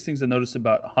the biggest things I noticed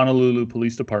about Honolulu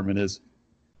Police Department is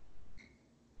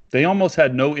they almost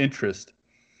had no interest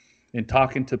in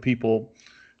talking to people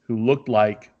who looked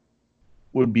like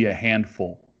would be a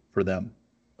handful for them,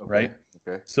 right?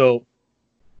 Okay. So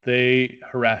they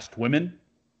harassed women,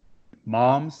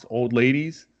 moms, old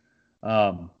ladies.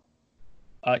 I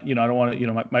don't want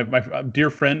to, my dear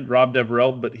friend Rob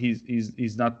Deverell, but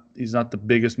he's not the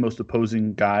biggest, most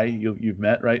opposing guy you've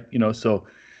met, right? So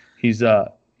he's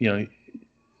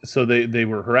so they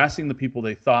were harassing the people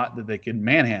they thought that they could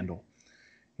manhandle,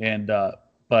 and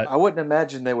but I wouldn't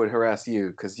imagine they would harass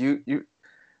you, because you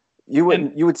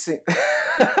would see.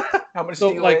 How much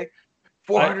do you weigh?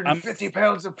 450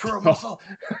 pounds of pure muscle.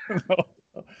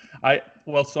 So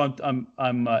I'm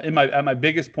at my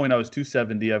biggest point I was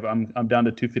 270. I'm down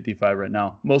to 255 right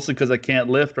now, mostly because I can't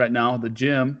lift right now. The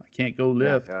gym, I can't go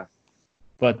lift. Yeah.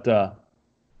 But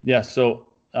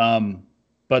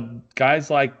but guys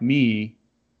like me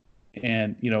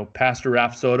and Pastor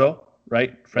Raf Soto,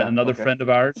 right? Another friend of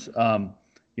ours.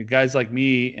 Guys like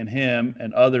me and him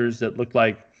and others that look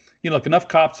like, look, enough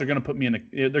cops are going to put me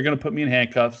they're going to put me in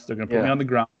handcuffs. They're going to put me on the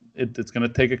ground. It's going to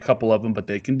take a couple of them, but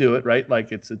they can do it, right?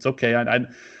 Like it's okay.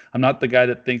 I'm not the guy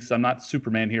that thinks I'm not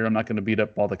Superman here. I'm not going to beat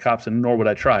up all the cops, and nor would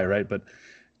I try, right? But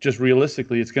just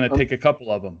realistically, it's going to take a couple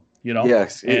of them,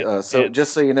 Yes.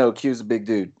 Just so you know, Q's a big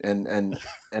dude, and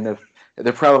if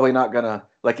they're probably not gonna,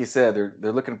 like you said,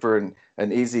 they're looking for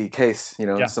an easy case,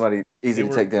 somebody easy to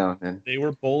take down. And they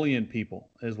were bullying people,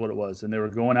 is what it was, and they were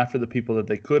going after the people that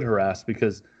they could harass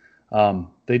because.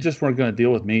 They just weren't going to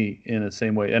deal with me in the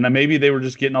same way. And maybe they were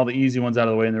just getting all the easy ones out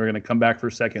of the way and they were going to come back for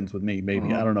seconds with me.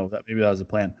 Maybe, I don't know, maybe that was the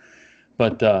plan,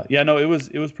 but,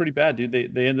 it was pretty bad, dude.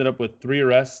 They ended up with 3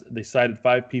 arrests. They cited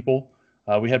 5 people.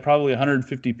 We had probably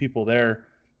 150 people there.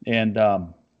 And,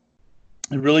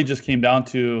 it really just came down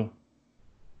to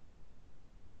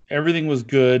everything was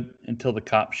good until the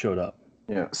cops showed up.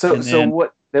 Yeah. So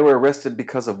what, they were arrested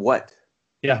because of what?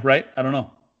 Yeah. Right. I don't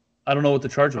know what the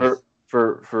charge was.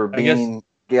 For being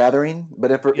gathering,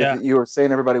 but if you were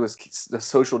saying everybody was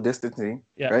social distancing,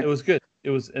 right? It was good.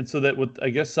 It was, and so that I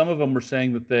guess some of them were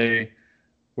saying that they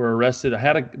were arrested.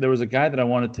 There was a guy that I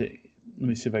wanted to. Let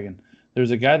me see if I can.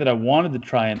 There's a guy that I wanted to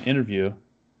try and interview. Let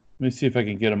me see if I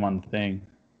can get him on the thing.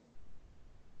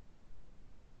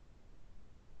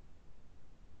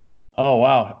 Oh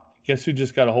wow! Guess who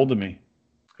just got a hold of me?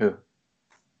 Who?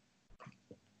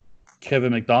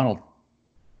 Kevin McDonald.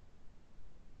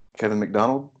 Kevin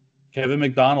McDonald? Kevin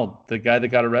McDonald, the guy that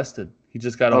got arrested. He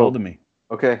just got a hold of me.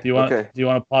 Okay. Do you want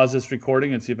to pause this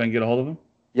recording and see if I can get a hold of him?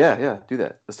 Yeah, do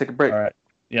that. Let's take a break. All right.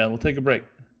 Yeah, we'll take a break.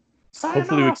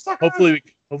 Hopefully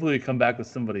we come back with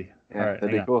somebody. Yeah, all right,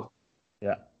 that'd be cool.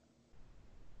 Yeah.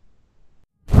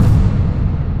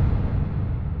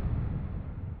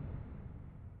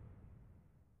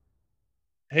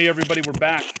 Hey everybody, we're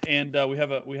back, and we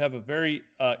have a very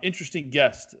interesting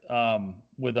guest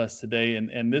with us today.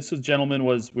 And this gentleman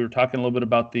we were talking a little bit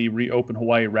about the Reopen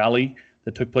Hawaii rally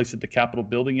that took place at the Capitol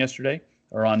building yesterday,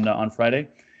 or on Friday.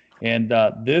 And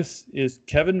this is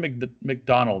Kevin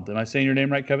McDonald. Am I saying your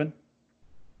name right, Kevin?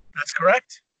 That's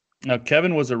correct. Now,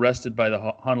 Kevin was arrested by the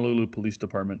Honolulu Police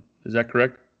Department. Is that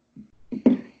correct?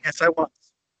 Yes, I was.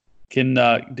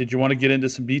 Did you want to get into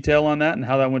some detail on that and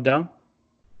how that went down?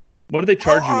 What did they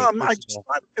charge you with? I just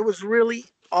thought it was really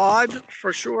odd,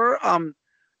 for sure.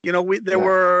 There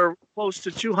were close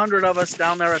to 200 of us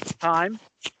down there at the time,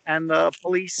 and the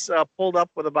police pulled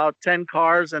up with about 10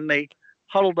 cars, and they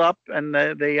huddled up, and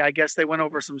I guess they went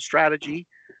over some strategy,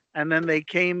 and then they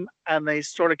came and they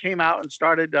sort of came out and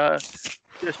started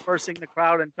dispersing the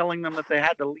crowd and telling them that they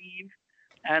had to leave,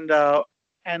 and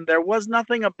there was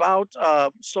nothing about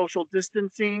social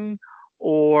distancing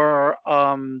or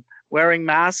wearing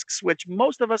masks, which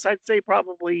most of us, I'd say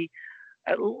probably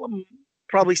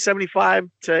 75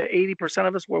 to 80%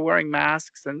 of us were wearing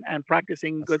masks and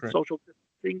practicing That's good great. social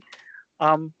distancing.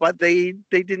 But they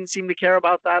didn't seem to care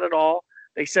about that at all.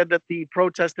 They said that the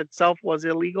protest itself was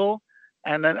illegal,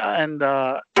 and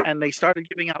they started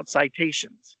giving out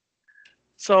citations.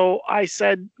 So I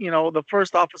said, the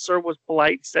first officer was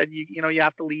polite, said, you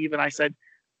have to leave. And I said,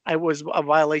 I was a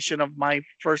violation of my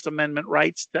First Amendment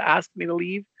rights to ask me to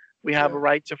leave. We have a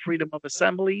right to freedom of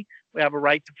assembly. We have a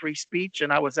right to free speech.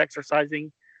 And I was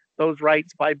exercising those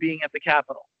rights by being at the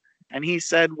Capitol. And he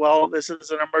said, well, this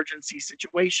is an emergency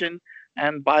situation.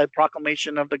 And by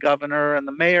proclamation of the governor and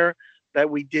the mayor, that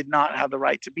we did not have the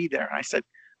right to be there. And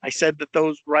I said that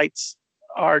those rights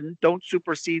don't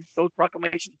supersede, those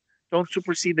proclamations don't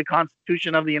supersede the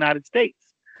Constitution of the United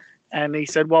States. And he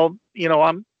said, well,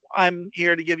 I'm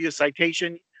here to give you a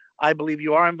citation. I believe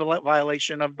you are in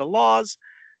violation of the laws,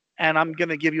 and I'm going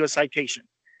to give you a citation.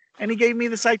 And he gave me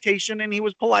the citation, and he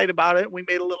was polite about it. We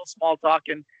made a little small talk,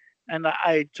 and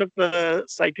I took the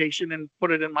citation and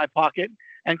put it in my pocket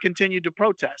and continued to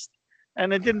protest.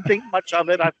 And I didn't think much of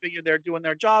it. I figured they're doing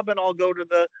their job, and I'll go to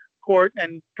the court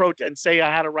and protest and say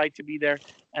I had a right to be there,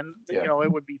 and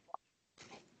it would be fine.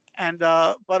 And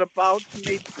but about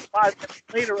maybe 5 minutes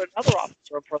later, another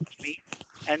officer approached me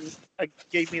and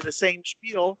gave me the same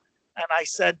spiel. And I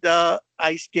said,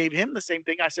 I gave him the same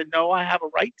thing. I said, no, I have a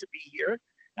right to be here.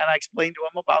 And I explained to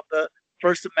him about the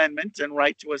First Amendment and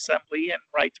right to assembly and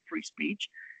right to free speech.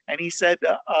 And he said,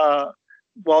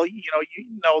 well,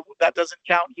 that doesn't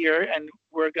count here, and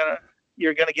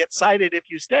you're gonna get cited if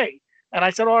you stay. And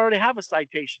I said, I already have a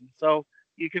citation, so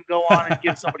you can go on and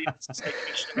give somebody a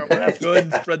citation or whatever. Go ahead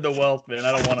and spread the wealth, man.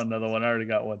 I don't want another one. I already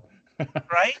got one.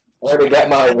 Right? I already got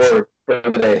my award for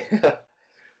the day.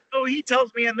 So he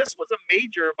tells me, and this was a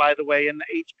major, by the way, in the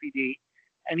HPD,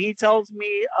 and he tells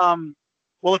me,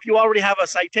 well, if you already have a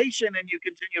citation and you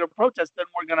continue to protest, then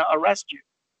we're going to arrest you.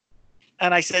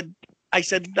 And I said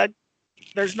that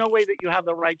there's no way that you have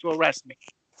the right to arrest me.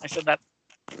 I said that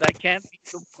can't be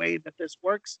the way that this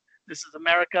works. This is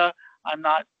America. I'm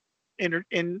not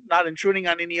not intruding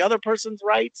on any other person's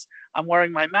rights. I'm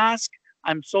wearing my mask.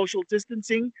 I'm social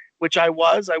distancing, which I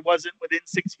was. I wasn't within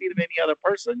 6 feet of any other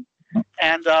person,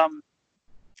 and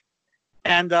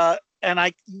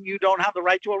you don't have the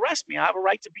right to arrest me. I have a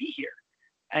right to be here.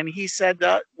 And he said,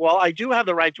 well, I do have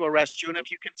the right to arrest you, and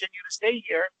if you continue to stay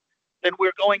here, then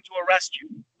we're going to arrest you.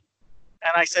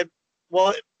 And I said,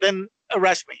 well, then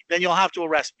arrest me. Then you'll have to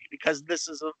arrest me, because this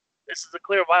is a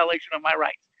clear violation of my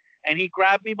rights. And he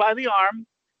grabbed me by the arm,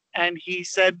 and he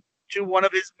said to one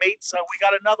of his mates, we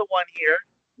got another one here.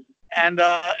 And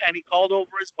he called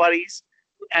over his buddies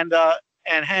and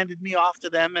handed me off to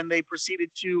them, and they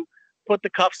proceeded to put the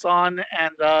cuffs on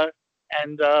and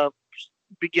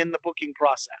begin the booking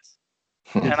process.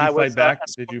 Did you fight back?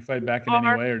 Did you fight back in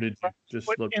any way, or did you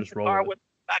just roll with it?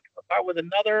 Back in the car with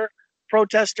another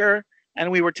protester, and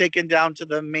we were taken down to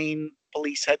the main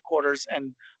police headquarters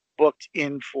and booked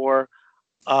in for,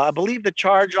 I believe the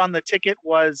charge on the ticket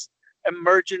was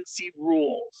emergency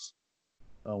rules.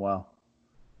 Oh, wow.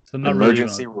 So not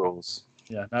emergency really rules.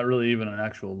 Yeah, not really even an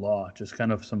actual law, just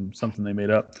kind of something they made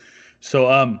up. So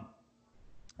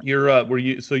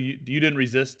you didn't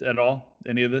resist at all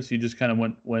any of this? You just kind of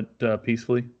went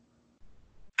peacefully?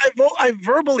 I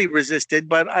verbally resisted,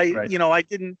 but Right. I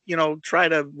didn't, try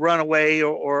to run away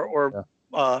or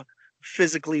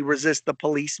physically resist the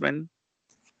policeman.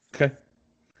 Okay.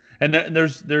 And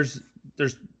there's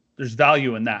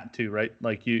value in that too, right?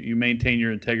 Like you maintain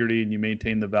your integrity and you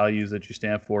maintain the values that you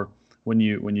stand for when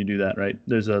you do that, right?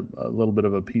 There's a little bit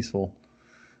of a peaceful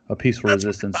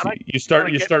resistance. You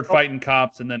start fighting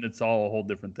cops, and then it's all a whole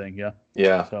different thing. Yeah.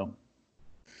 Yeah. So.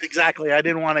 Exactly. I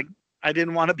didn't want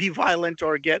to be violent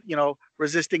or get,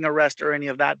 resisting arrest or any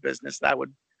of that business.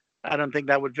 I don't think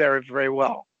that would very, very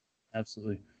well.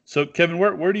 Absolutely. So Kevin,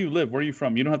 where do you live? Where are you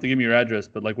from? You don't have to give me your address,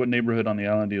 but like what neighborhood on the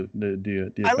island do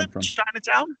you I come live from? in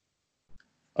Chinatown.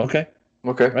 Okay.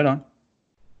 Okay. Right on.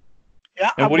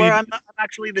 Yeah. I'm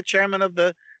actually the chairman of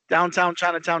the Downtown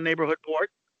Chinatown Neighborhood Board.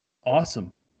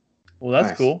 Awesome. Well, that's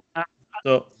Nice. cool.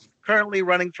 So Currently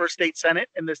running for state senate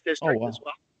in this district wow. as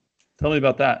well. tell me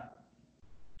about that.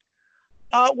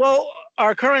 Well,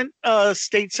 our current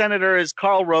state senator is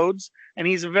Carl Rhodes, and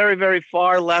he's a very, very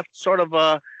far left, sort of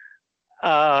a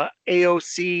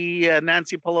AOC,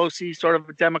 Nancy Pelosi, sort of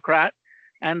a Democrat.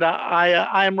 And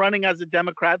I am running as a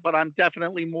Democrat, but I'm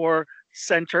definitely more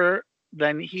center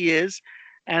than he is.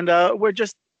 And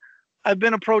I've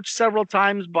been approached several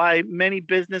times by many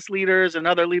business leaders and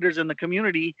other leaders in the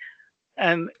community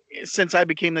and since I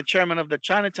became the chairman of the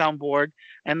Chinatown board,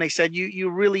 and they said you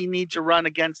really need to run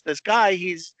against this guy.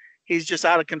 He's just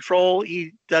out of control.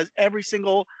 He does every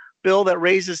single bill that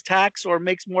raises tax or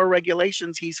makes more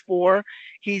regulations. He's for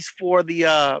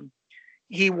the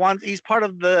he's part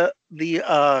of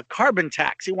the carbon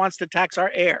tax. He wants to tax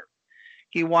our air.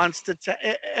 He wants to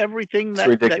everything that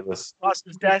across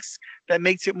his desk that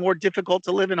makes it more difficult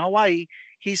to live in Hawaii.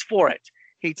 He's for it.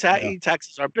 He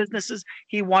taxes our businesses.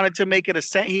 He wanted to make it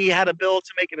he had a bill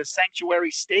to make it a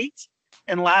sanctuary state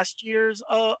in last year's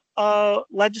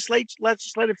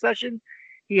legislative session.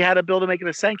 He had a bill to make it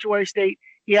a sanctuary state.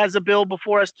 He has a bill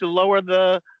before us to lower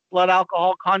the blood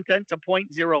alcohol content to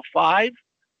 0.05,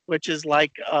 which is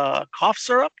like cough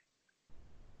syrup.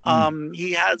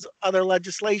 He has other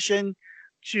legislation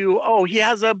he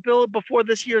has a bill before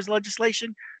this year's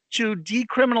legislation to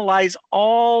decriminalize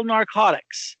all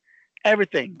narcotics,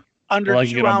 everything under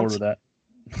 2 ounces.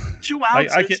 2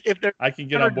 ounces. I can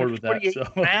get on board with that. So.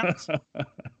 Grams,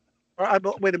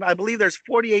 I believe there's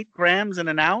 48 grams in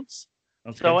an ounce.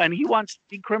 Okay. So, and he wants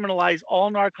to decriminalize all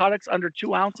narcotics under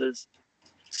 2 ounces.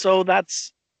 So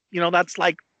that's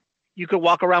like you could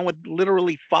walk around with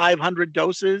literally 500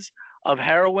 doses of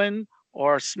heroin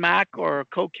or smack or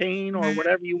cocaine or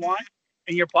whatever you want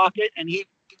in your pocket, and he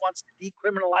wants to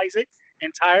decriminalize it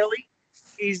entirely.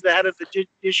 He's the head of the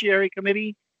Judiciary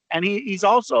Committee, and he's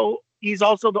also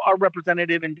our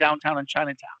representative in downtown and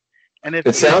Chinatown. And if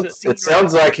it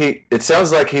sounds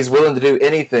like he's willing to do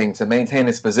anything to maintain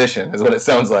his position, is what it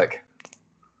sounds like.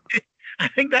 I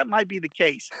think that might be the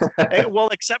case. Well,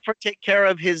 except for take care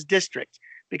of his district,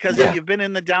 because if you've been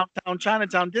in the downtown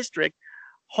Chinatown district,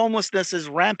 homelessness is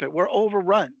rampant. We're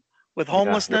overrun with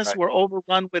homelessness. Yeah, right. We're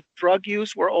overrun with drug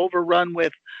use. We're overrun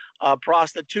with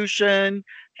prostitution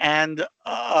and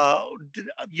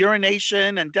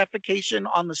urination and defecation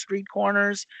on the street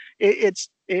corners. He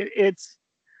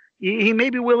may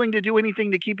be willing to do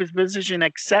anything to keep his position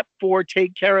except for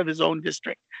take care of his own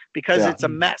district, because it's a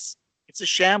mess. It's a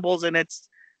shambles, and it's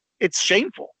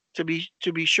shameful to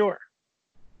be sure.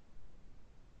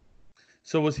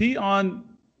 So was he on?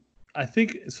 I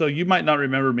think so. You might not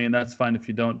remember me, and that's fine if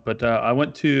you don't. But I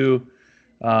went to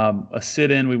a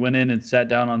sit-in. We went in and sat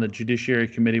down on the Judiciary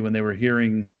Committee when they were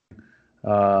hearing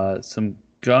some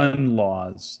gun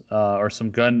laws or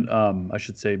some gun, I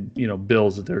should say,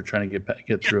 bills that they were trying to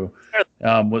get through.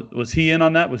 Was he in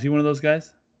on that? Was he one of those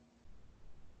guys?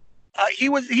 He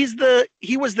was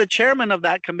the chairman of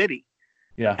that committee.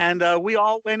 Yeah. And we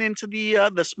all went into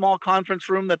the small conference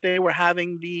room that they were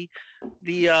having the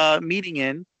meeting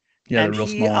in. Yeah, and real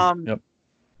small.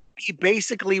 He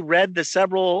basically read the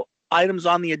several items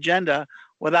on the agenda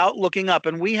without looking up,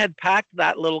 and we had packed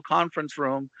that little conference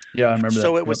room. Yeah, I remember that.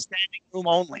 So it was standing room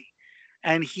only,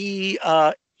 and he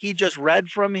just read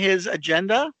from his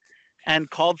agenda and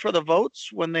called for the votes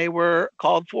when they were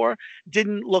called for.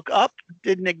 Didn't look up,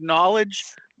 didn't acknowledge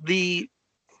the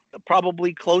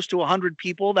probably close to 100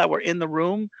 people that were in the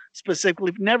room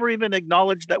specifically. Never even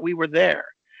acknowledged that we were there.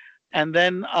 And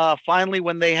then finally,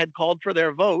 when they had called for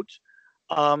their vote,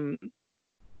 my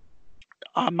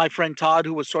friend Todd,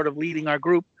 who was sort of leading our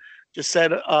group, just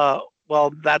said,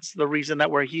 well, that's the reason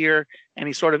that we're here. And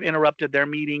he sort of interrupted their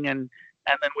meeting. And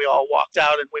then we all walked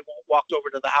out, and we walked over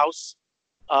to the House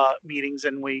meetings,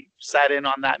 and we sat in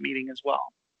on that meeting as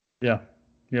well. Yeah.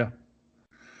 Yeah.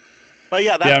 But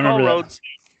yeah, that's Carl Rhodes.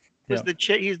 He's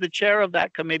the chair of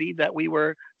that committee that we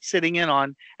were sitting in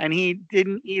on, and he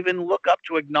didn't even look up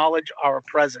to acknowledge our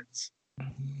presence.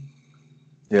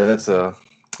 Yeah, that's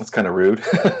kind of rude.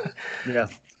 Yeah,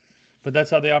 but that's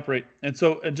how they operate. And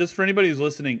so, just for anybody who's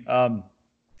listening,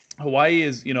 Hawaii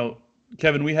is,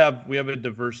 Kevin, we have a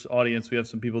diverse audience. We have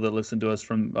some people that listen to us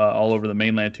from all over the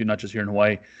mainland too, not just here in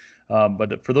Hawaii.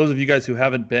 But for those of you guys who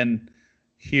haven't been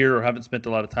here or haven't spent a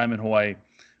lot of time in Hawaii,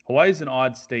 Hawaii is an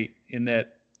odd state in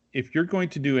that if you're going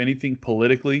to do anything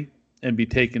politically and be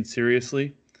taken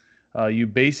seriously, you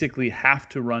basically have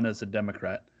to run as a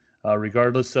Democrat,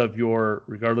 regardless of your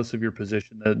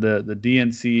position. The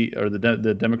DNC or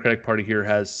the Democratic Party here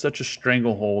has such a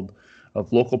stranglehold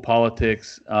of local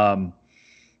politics and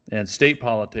state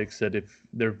politics that if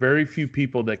there are very few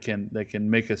people that can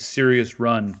make a serious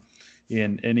run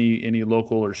in any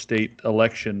local or state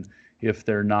election if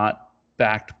they're not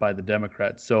backed by the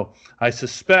Democrats. So I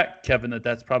suspect, Kevin,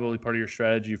 that's probably part of your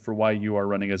strategy for why you are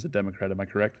running as a Democrat. Am I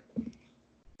correct?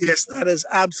 Yes, that is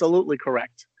absolutely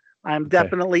correct. I'm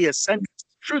definitely a centrist.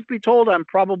 Truth be told, I'd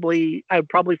probably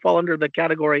fall under the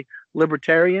category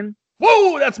libertarian.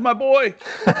 Whoa, that's my boy.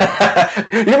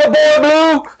 You're my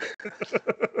boy,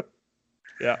 Blue.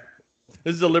 Yeah.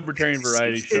 This is a libertarian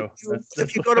variety show.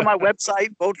 If you go to my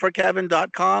website,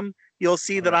 voteforkevin.com, you'll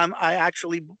see that I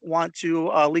actually want to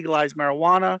legalize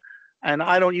marijuana, and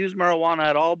I don't use marijuana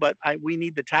at all. But we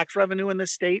need the tax revenue in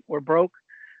this state. We're broke,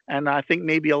 and I think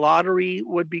maybe a lottery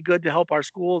would be good to help our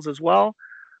schools as well.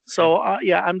 So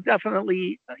yeah, I'm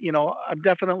definitely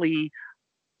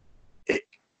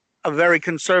a very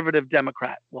conservative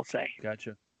Democrat, we'll say.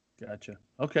 Gotcha.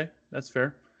 Okay, that's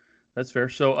fair.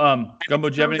 So, Gumbo,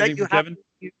 do you have anything for Kevin?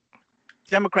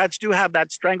 Democrats do have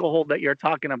that stranglehold that you're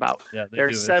talking about. Yeah,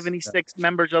 there's 76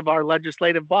 members of our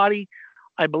legislative body.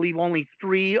 I believe only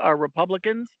 3 are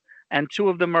Republicans, and 2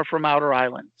 of them are from Outer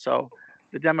Island. So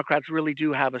the Democrats really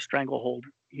do have a stranglehold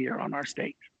here on our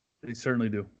state. They certainly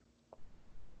do.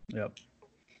 Yep.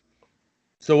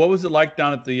 So what was it like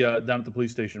down at the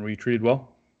police station? Were you treated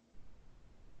well?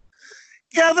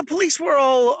 Yeah, the police were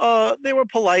all they were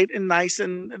polite and nice,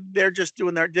 and they're just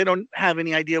doing they don't have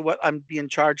any idea what I'm being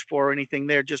charged for or anything.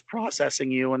 They're just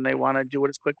processing you, and they want to do it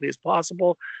as quickly as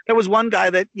possible. There was one guy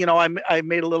that, I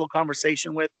made a little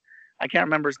conversation with. I can't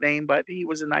remember his name, but he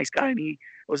was a nice guy, and he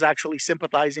was actually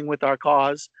sympathizing with our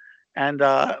cause. And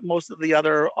most of the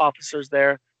other officers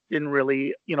there didn't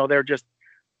really, they're just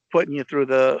putting you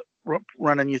through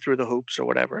running you through the hoops or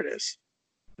whatever it is.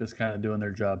 Just kind of doing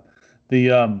their job.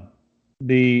 So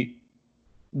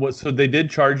they did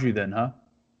charge you then, huh?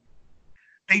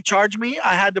 They charged me.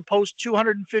 I had to post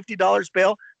 $250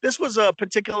 bail. This was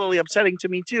particularly upsetting to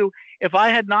me too. If I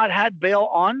had not had bail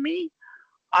on me,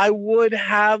 I would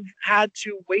have had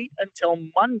to wait until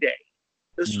Monday.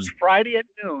 This was Friday at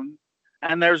noon,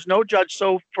 and there's no judge.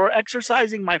 So for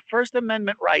exercising my First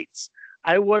Amendment rights,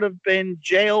 I would have been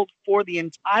jailed for the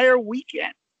entire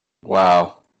weekend.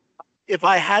 Wow. If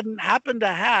I hadn't happened to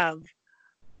have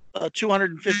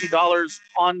 $250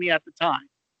 on me at the time.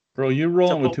 Bro, you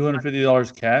rolling with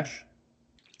 $250 cash?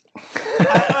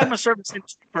 I'm a service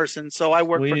industry person, so I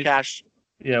work for cash.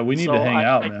 Yeah, we need to hang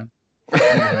out, man.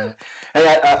 Hey,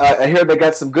 I hear they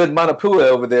got some good manapua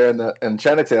over there in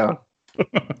Chinatown.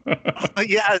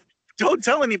 Yeah, don't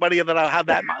tell anybody that I have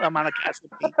that amount of cash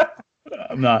with me.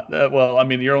 I'm not. Well, I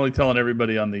mean, you're only telling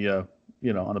everybody on the on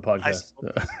the podcast.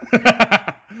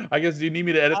 I guess, do you need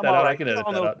me to edit that out? I can edit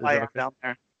that out. Is that okay? Down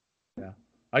there. Yeah,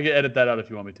 I can edit that out if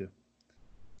you want me to.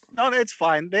 No, it's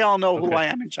fine. They all know who I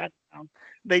am in Chinatown.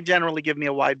 They generally give me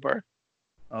a wide berth.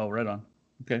 Oh, right on.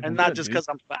 Okay. And not just because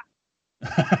I'm fat.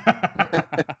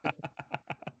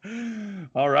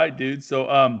 All right, dude.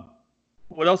 So,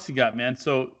 what else you got, man?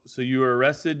 So you were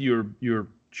arrested. You're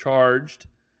charged.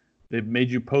 They've made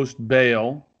you post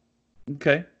bail.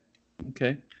 Okay.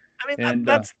 I mean,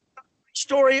 that's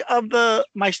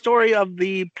my story of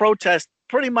the protest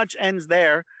pretty much ends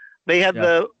there. They had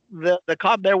the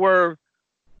cop. There were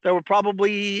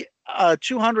probably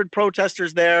 200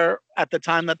 protesters there at the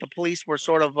time that the police were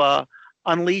sort of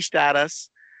unleashed at us.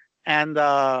 And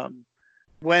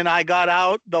when I got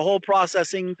out, the whole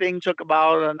processing thing took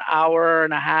about an hour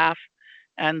and a half.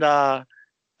 And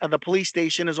the police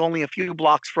station is only a few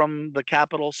blocks from the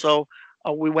Capitol. So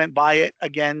we went by it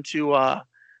again to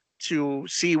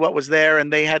see what was there.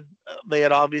 And they had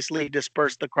obviously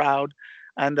dispersed the crowd.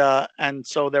 And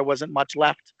so there wasn't much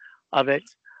left of it.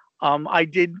 I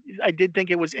did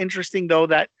think it was interesting, though,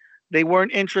 that they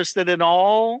weren't interested at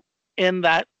all in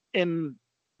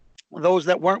those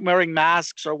that weren't wearing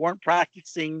masks or weren't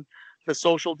practicing the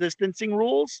social distancing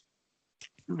rules.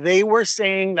 They were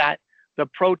saying that the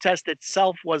protest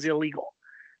itself was illegal.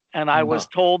 And I was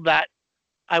told by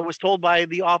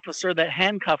the officer that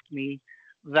handcuffed me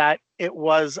that it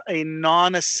was a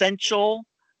non-essential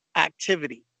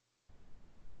activity.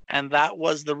 And that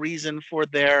was the reason for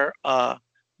their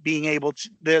being able to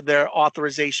their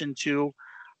authorization to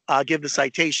give the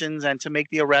citations and to make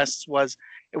the arrests.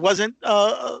 It wasn't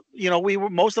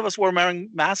most of us were wearing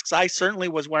masks. I certainly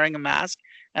was wearing a mask,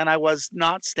 and I was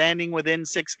not standing within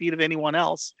 6 feet of anyone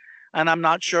else. And I'm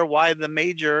not sure why the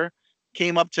major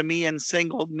came up to me and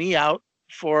singled me out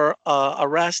for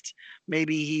arrest.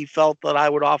 Maybe he felt that I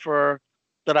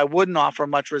wouldn't offer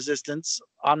much resistance.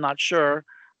 I'm not sure,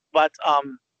 but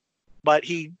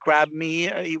he grabbed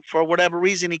me for whatever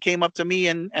reason. He came up to me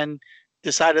and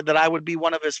decided that I would be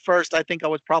one of his first. I think I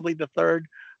was probably the third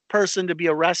person to be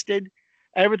arrested.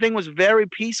 Everything was very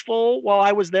peaceful while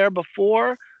I was there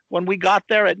before. When we got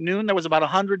there at noon, there was about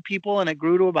 100 people, and it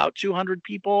grew to about 200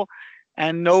 people,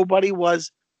 and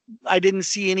I didn't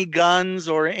see any guns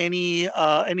or any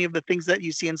of the things that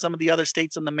you see in some of the other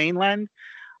states on the mainland.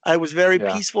 It was very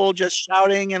peaceful, just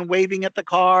shouting and waving at the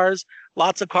cars.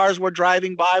 Lots of cars were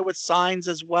driving by with signs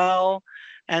as well.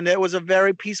 And it was a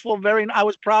very peaceful, I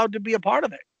was proud to be a part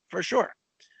of it, for sure.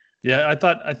 Yeah, I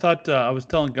thought I was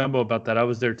telling Gumbo about that. I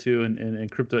was there too,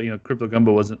 and crypto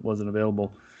Gumbo wasn't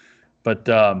available, but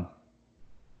I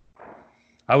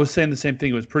was saying the same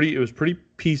thing. It was pretty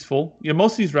peaceful.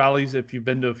 Most of these rallies, if you've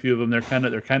been to a few of them,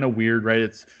 they're kind of weird, right?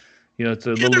 It's it's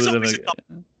a little bit of a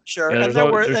sure, yeah, and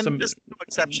there's no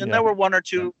exception. Yeah. There were one or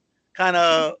two kind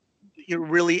of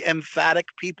really emphatic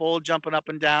people jumping up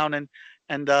and down and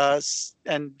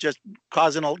just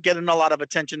getting a lot of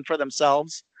attention for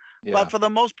themselves. Yeah. But for the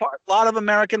most part, a lot of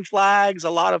American flags, a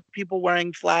lot of people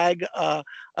wearing flag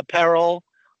apparel.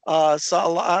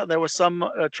 There were some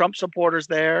Trump supporters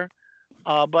there,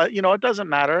 but it doesn't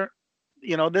matter.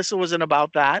 This wasn't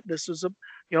about that. This was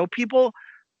people.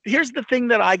 Here's the thing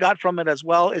that I got from it as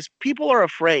well is people are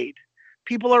afraid.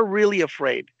 People are really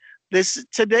afraid.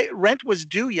 Today rent was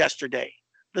due yesterday.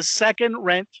 The second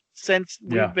rent since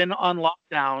we've been on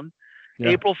lockdown. Yeah.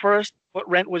 April 1st,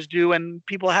 rent was due, and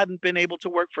people hadn't been able to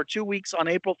work for 2 weeks on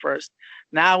April 1st.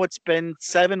 Now it's been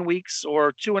 7 weeks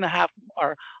or 2.5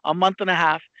 or a month and a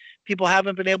half. People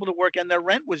haven't been able to work, and their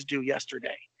rent was due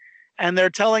yesterday. And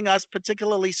they're telling us,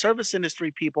 particularly service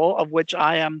industry people, of which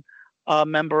I am a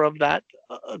member of that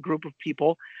group of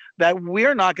people, that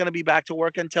we're not going to be back to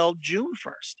work until June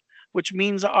 1st, which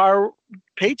means our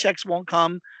paychecks won't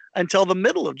come until the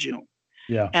middle of June.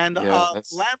 Yeah. And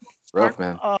landlords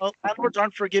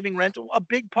aren't forgiving rent. A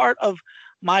big part of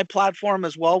my platform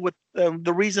as well, with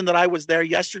the reason that I was there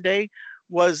yesterday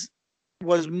was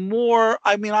more,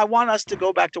 I want us to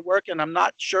go back to work, and I'm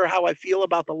not sure how I feel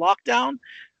about the lockdown,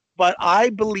 but I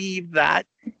believe that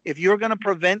if you're going to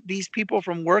prevent these people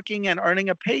from working and earning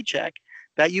a paycheck,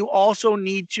 that you also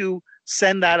need to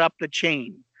send that up the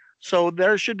chain. So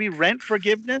there should be rent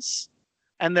forgiveness,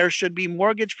 and there should be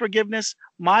mortgage forgiveness.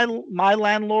 My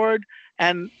landlord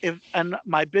and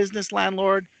my business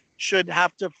landlord should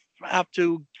have to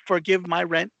forgive my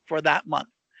rent for that month.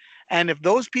 And if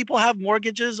those people have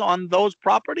mortgages on those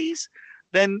properties,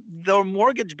 then the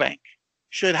mortgage bank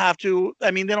should have to.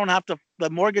 They don't have to. The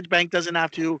mortgage bank doesn't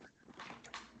have to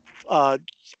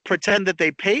pretend that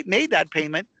they made that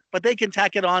payment, but they can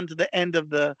tack it on to the end of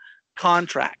the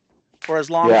contract for as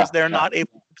long as they're not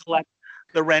able to collect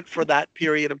the rent for that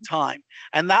period of time.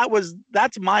 And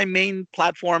that's my main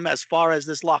platform as far as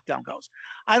this lockdown goes.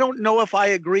 I don't know if I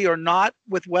agree or not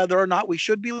with whether or not we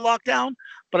should be locked down,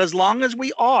 but as long as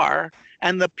we are,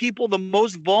 and the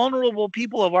most vulnerable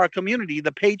people of our community,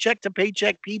 the paycheck to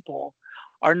paycheck people,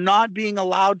 are not being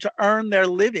allowed to earn their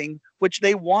living, which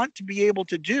they want to be able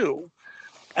to do,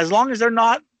 as long as they're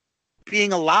not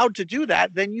being allowed to do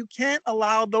that, then you can't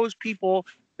allow those people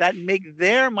that make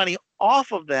their money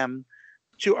off of them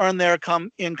to earn their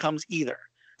incomes either.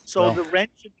 So the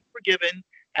rent should be forgiven,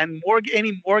 and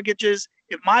any mortgages.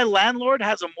 If my landlord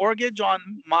has a mortgage on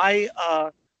my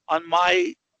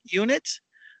unit,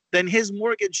 then his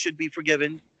mortgage should be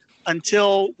forgiven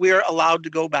until we're allowed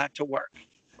to go back to work.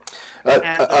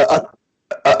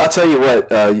 I'll tell you what.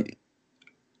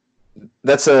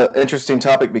 That's an interesting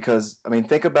topic because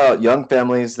think about young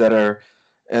families that are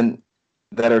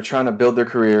trying to build their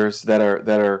careers, that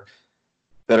are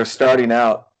starting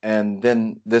out, and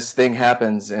then this thing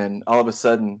happens, and all of a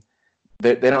sudden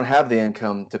they don't have the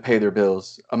income to pay their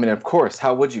bills. Of course,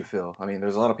 how would you feel?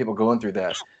 There's a lot of people going through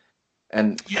that,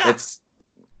 and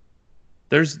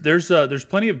there's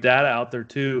plenty of data out there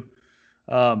too.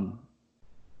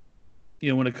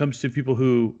 When it comes to people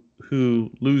who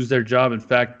lose their job. In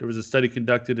fact, there was a study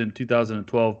conducted in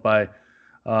 2012 by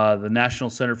the National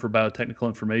Center for Biotechnical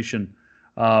Information.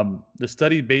 The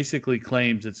study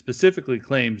specifically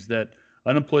claims that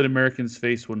unemployed Americans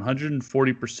face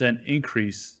 140%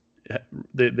 increase.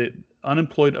 The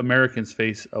unemployed Americans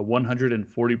face a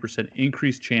 140%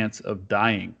 increased chance of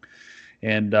dying.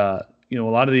 And, a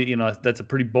lot of that's a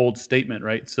pretty bold statement,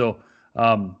 right? So,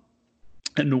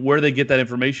 and where they get that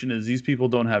information is these people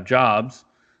don't have jobs,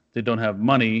 they don't have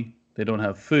money, they don't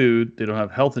have food, they don't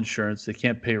have health insurance, they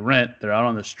can't pay rent, they're out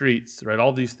on the streets, right?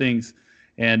 All these things.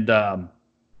 And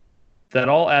that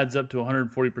all adds up to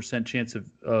 140% chance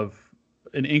of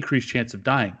an increased chance of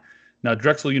dying. Now,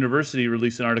 Drexel University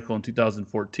released an article in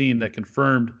 2014 that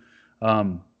confirmed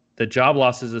that job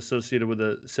loss is associated with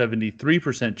a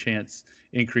 73%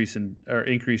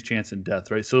 increased chance in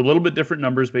death, right? So a little bit different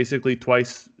numbers, basically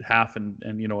twice, half, and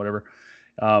whatever.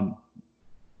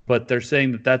 But they're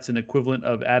saying that that's an equivalent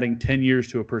of adding 10 years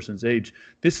to a person's age.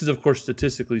 This is, of course,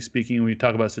 statistically speaking. When you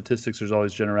talk about statistics, there's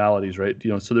always generalities, right?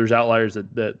 So there's outliers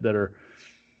that are,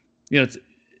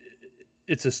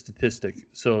 it's a statistic.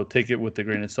 So take it with a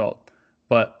grain of salt.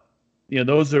 But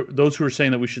those who are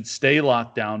saying that we should stay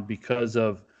locked down because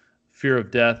of fear of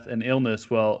death and illness.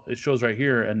 Well, it shows right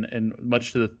here, and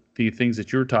much to the things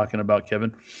that you're talking about,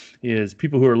 Kevin, is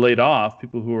people who are laid off,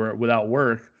 people who are without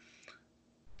work.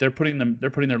 They're putting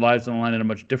their lives on the line in a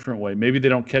much different way. Maybe they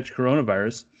don't catch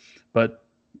coronavirus, but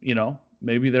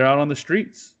maybe they're out on the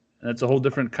streets. That's a whole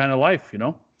different kind of life, And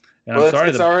well,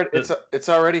 I'm sorry it's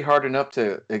already hard enough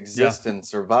to exist and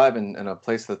survive in a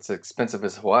place that's expensive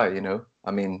as Hawaii.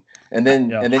 I mean, and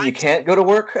then you can't go to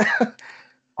work.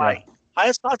 Right.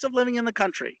 Highest cost of living in the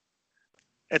country.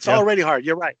 It's already hard.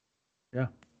 You're right. Yeah.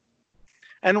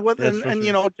 And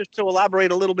just to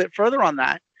elaborate a little bit further on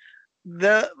that,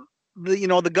 the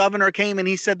governor came and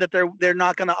he said that they're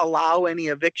not going to allow any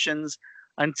evictions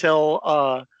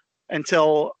until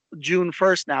June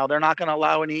 1st. Now they're not going to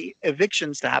allow any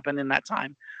evictions to happen in that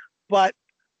time. But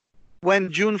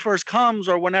when June 1st comes,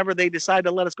 or whenever they decide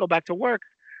to let us go back to work,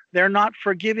 they're not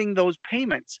forgiving those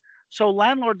payments. So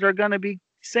landlords are going to be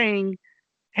saying,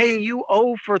 hey, you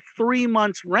owe for 3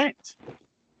 months rent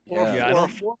or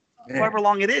 4, however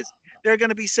long it is. They're going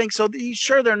to be saying, so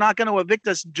sure, they're not going to evict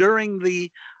us during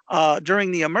the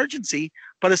emergency,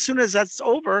 but as soon as that's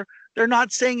over, they're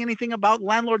not saying anything about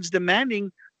landlords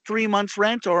demanding 3 months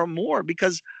rent or more,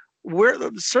 because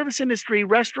the service industry,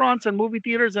 restaurants and movie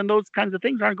theaters and those kinds of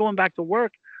things aren't going back to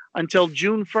work until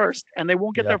June 1st, and they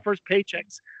won't get their first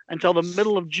paychecks until the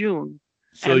middle of June.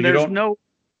 So and there's how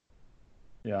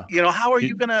are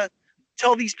you going to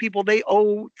tell these people they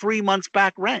owe 3 months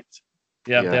back rent?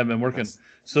 They haven't been working.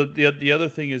 So the other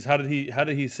thing is, how did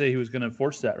he say he was going to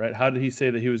enforce that, right? How did he say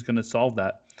that he was going to solve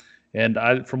that? And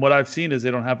from what I've seen is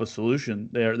they don't have a solution.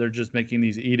 They're just making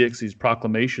these edicts, these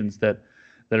proclamations that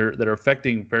are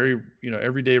affecting very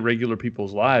everyday regular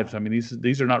people's lives. I mean,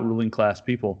 these are not ruling class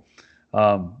people.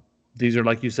 These are,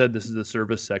 like you said, this is the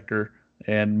service sector,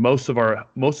 and most of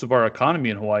our economy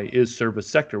in Hawaii is service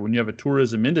sector. When you have a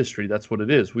tourism industry, that's what it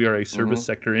is. We are a service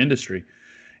sector industry,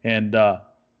 and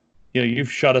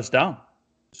you've shut us down.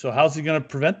 So how's he going to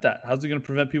prevent that? How's he going to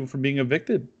prevent people from being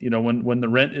evicted? When the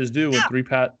rent is due, when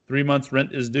 3 months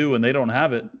rent is due, and they don't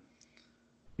have it.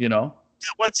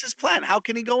 What's his plan? How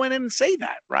can he go in and say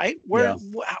that? Right?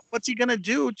 What's he going to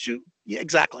do to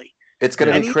exactly? It's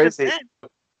going to be crazy.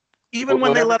 Even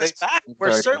when they let us back,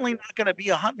 we're certainly not going to be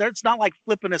 100. It's not like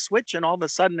flipping a switch and all of a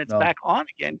sudden it's back on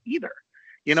again either.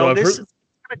 This is going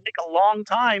to take a long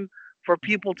time for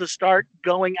people to start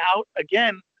going out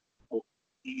again,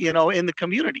 in the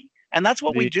community. And that's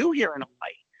what we do here in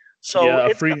Hawaii. So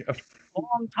it's a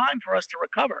long time for us to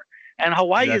recover. And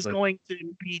Hawaii is going to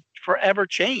be forever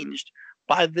changed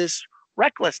by this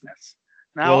recklessness.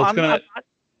 Now,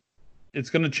 it's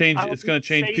going to change. It's going to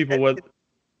change people.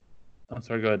 I'm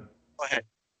sorry. Go ahead. Go ahead.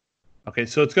 Okay,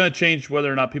 so it's going to change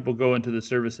whether or not people go into the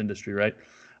service industry, right?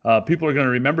 People are going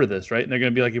to remember this, right? And they're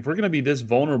going to be like, if we're going to be this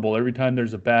vulnerable every time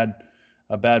there's a bad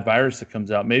virus that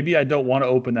comes out, maybe I don't want to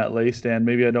open that lay stand.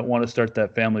 Maybe I don't want to start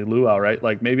that family luau, right?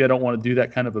 Like maybe I don't want to do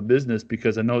that kind of a business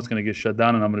because I know it's going to get shut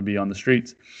down and I'm going to be on the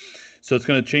streets. So it's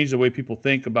going to change the way people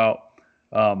think about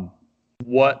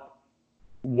what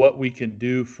we can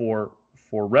do for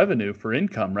revenue, for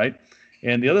income, right?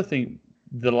 And the other thing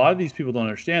that a lot of these people don't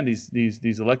understand,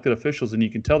 these elected officials, and you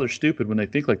can tell they're stupid when they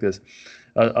think like this.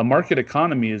 A market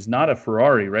economy is not a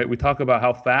Ferrari, right? We talk about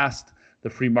how fast the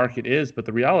free market is, but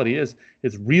the reality is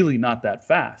it's really not that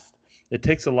fast. It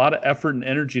takes a lot of effort and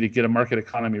energy to get a market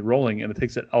economy rolling, and it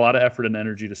takes a lot of effort and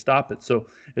energy to stop it. So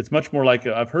it's much more like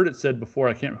I've heard it said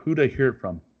before. Who did I hear it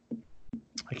from?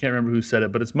 I can't remember who said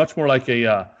it, but it's much more like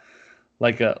a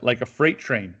freight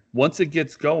train. Once it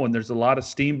gets going, there's a lot of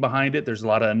steam behind it. There's a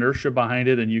lot of inertia behind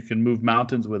it, and you can move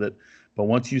mountains with it. But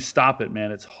once you stop it, man,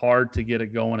 it's hard to get it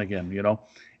going again.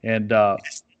 And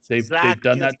they've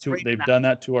done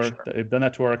that to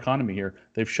our economy here.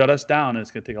 They've shut us down, and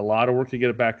it's going to take a lot of work to get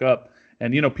it back up.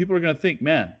 And people are going to think,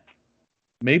 man,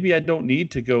 maybe I don't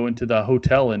need to go into the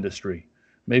hotel industry.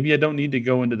 Maybe I don't need to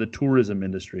go into the tourism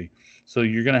industry. So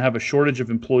you're going to have a shortage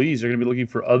of employees. They're going to be looking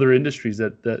for other industries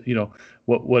that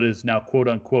what is now quote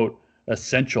unquote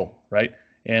essential, right?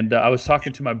 And I was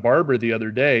talking to my barber the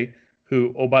other day,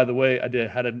 who, oh, by the way,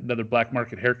 had another black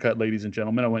market haircut, ladies and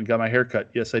gentlemen. I went and got my haircut.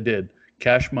 Yes, I did.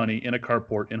 Cash money in a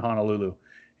carport in Honolulu.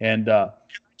 And I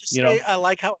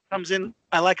like how it comes in.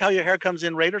 I like how your hair comes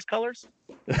in Raiders colors.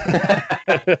 That's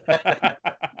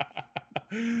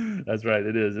right.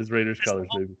 It is. It's Raiders colors,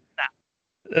 baby.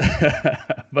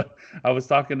 But I was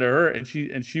talking to her, and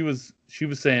she was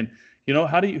saying,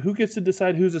 who gets to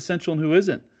decide who's essential and who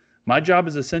isn't? My job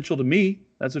is essential to me.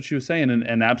 That's what she was saying,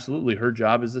 and absolutely, her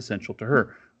job is essential to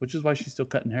her, which is why she's still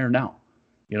cutting hair now.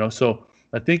 So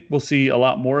I think we'll see a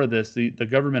lot more of this. The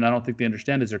government, I don't think they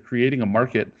understand, is they're creating a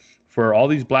market for all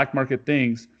these black market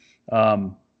things.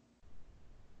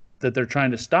 that they're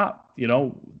trying to stop. You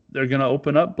know, they're going to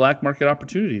open up black market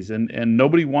opportunities, and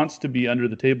nobody wants to be under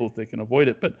the table if they can avoid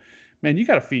it. But man, you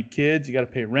got to feed kids, you got to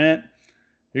pay rent.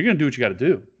 You're going to do what you got to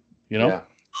do, you know? Yeah.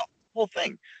 Whole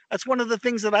thing. That's one of the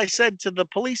things that I said to the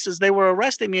police as they were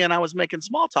arresting me and I was making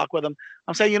small talk with them.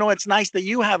 I'm saying, you know, it's nice that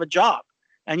you have a job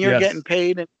and you're getting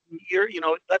paid and you're, you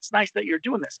know, that's nice that you're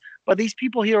doing this. But these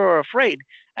people here are afraid.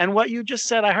 And what you just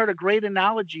said, I heard a great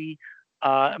analogy.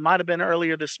 It might have been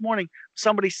earlier this morning.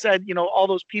 Somebody said, you know, all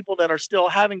those people that are still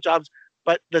having jobs,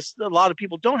 but a lot of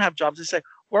people don't have jobs. They say,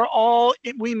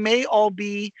 we may all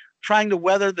be trying to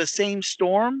weather the same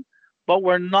storm, but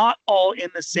we're not all in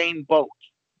the same boat.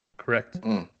 Correct.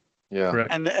 Yeah.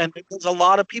 Correct. And there's a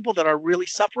lot of people that are really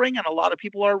suffering and a lot of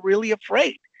people are really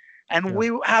afraid. And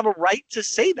we have a right to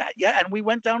say that. Yeah. And we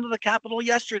went down to the Capitol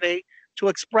yesterday to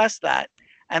express that.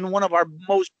 And one of our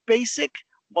most basic,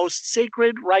 most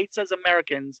sacred rights as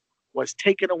Americans was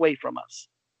taken away from us.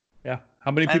 Yeah.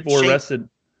 How many people were arrested?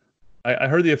 I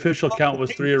heard the official count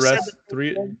was 3 arrests.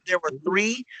 There were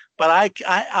 3, but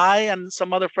I and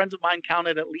some other friends of mine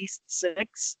counted at least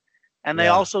 6. And they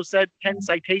also said 10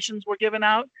 citations were given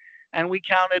out. And we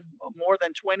counted more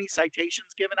than 20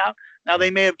 citations given out. Now,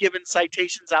 they may have given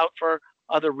citations out for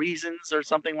other reasons or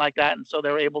something like that. And so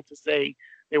they were able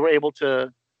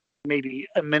to maybe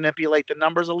manipulate the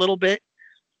numbers a little bit.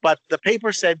 But the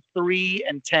paper said 3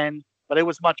 and 10, but it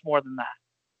was much more than that.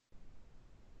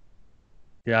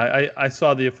 Yeah, I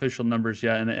saw the official numbers,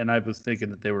 and I was thinking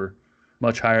that they were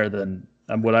much higher than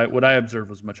what I observed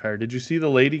was much higher. Did you see the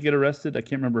lady get arrested? I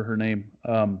can't remember her name.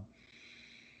 They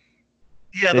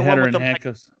had her in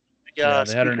handcuffs. Yeah,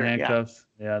 they had her in handcuffs.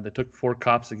 Yeah, they took 4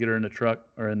 cops to get her in the truck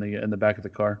or in the back of the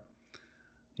car.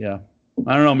 Yeah,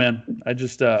 I don't know, man. I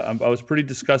just I was pretty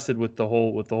disgusted with the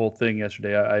whole thing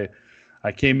yesterday.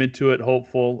 I came into it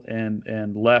hopeful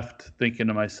and left thinking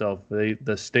to myself,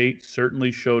 the state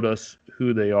certainly showed us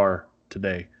who they are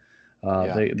today.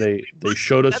 They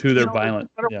showed us who they're violent.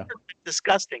 Yeah.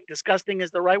 Disgusting. Disgusting is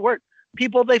the right word.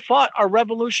 People they fought. Our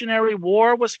Revolutionary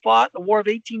War was fought. The War of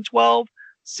 1812,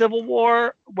 Civil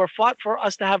War were fought for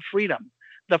us to have freedom.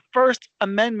 The First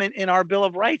Amendment in our Bill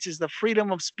of Rights is the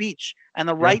freedom of speech and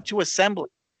the right to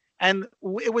assembly. And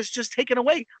it was just taken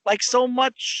away like so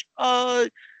much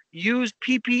used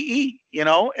PPE. You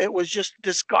know, it was just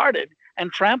discarded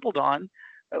and trampled on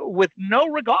with no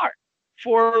regard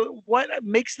for what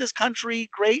makes this country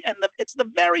great. And it's the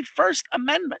very First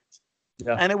Amendment.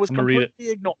 Yeah, and it was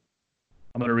completely ignored.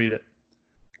 I'm going to read it.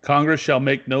 Congress shall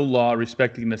make no law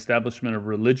respecting the establishment of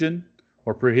religion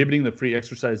or prohibiting the free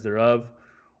exercise thereof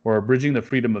or abridging the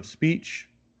freedom of speech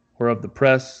or of the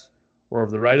press or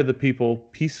of the right of the people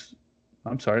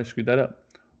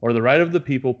or the right of the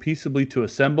people peaceably to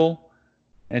assemble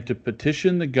and to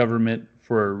petition the government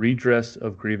for a redress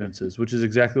of grievances, which is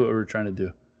exactly what we're trying to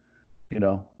do. You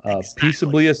know,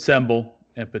 peaceably assemble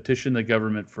and petition the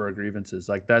government for our grievances.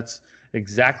 Like, that's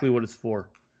exactly what it's for.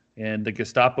 And the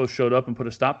Gestapo showed up and put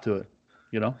a stop to it,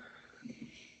 you know?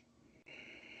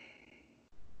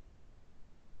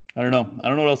 I don't know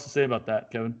what else to say about that,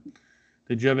 Kevin.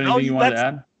 Did you have anything you wanted to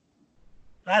add?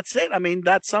 That's it. I mean,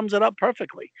 that sums it up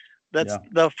perfectly. That's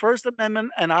the First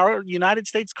Amendment, and our United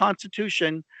States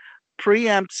Constitution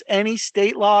preempts any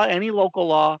state law, any local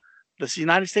law. The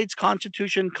United States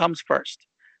Constitution comes first.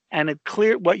 And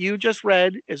what you just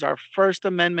read is our First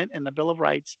Amendment in the Bill of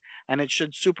Rights, and it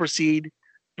should supersede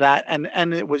that.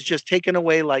 And it was just taken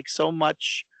away like so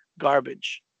much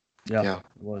garbage. Yeah.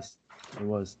 It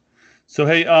was. So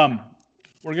hey, I'm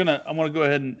gonna go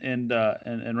ahead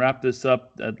and wrap this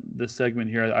up, this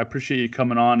segment here. I appreciate you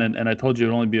coming on, and I told you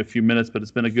it'd only be a few minutes, but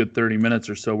it's been a good 30 minutes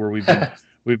or so where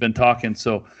we've been talking.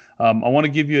 So I want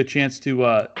to give you a chance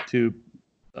to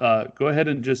go ahead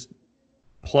and just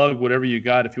plug whatever you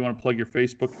got. If you want to plug your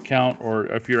Facebook account, or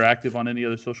if you're active on any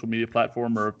other social media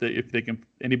platform, or if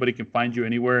anybody can find you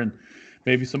anywhere, and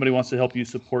maybe somebody wants to help you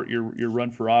support your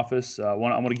run for office. I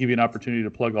want to give you an opportunity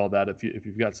to plug all that if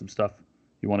you've got some stuff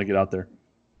you want to get out there.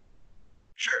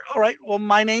 Sure. All right. Well,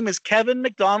 my name is Kevin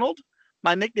McDonald.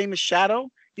 My nickname is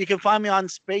Shadow. You can find me on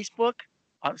Facebook.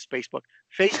 Facebook.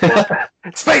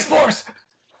 Space Force.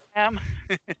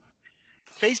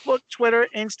 Facebook, Twitter,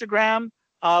 Instagram.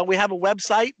 We have a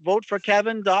website,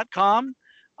 voteforkevin.com.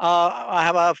 I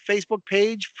have a Facebook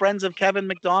page, Friends of Kevin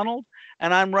McDonald,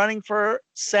 and I'm running for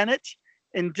Senate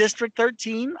in District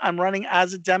 13. I'm running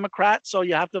as a Democrat, so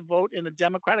you have to vote in the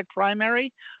Democratic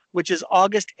primary, which is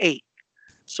August 8th.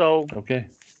 So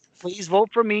please vote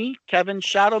for me, Kevin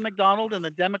Shadow McDonald, in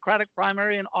the Democratic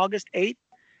primary on August 8th.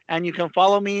 And you can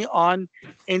follow me on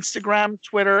Instagram,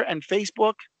 Twitter, and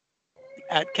Facebook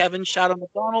at Kevin Shadow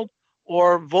McDonald,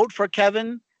 or vote for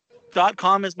Kevin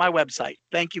 .com is my website.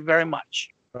 Thank you very much.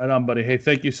 Right on, buddy. Hey,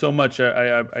 thank you so much.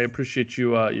 I appreciate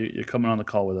you coming on the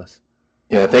call with us.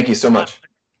 Yeah, thank you so much for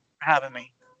having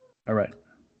me. All right.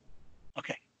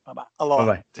 Okay. Bye-bye. Aloha.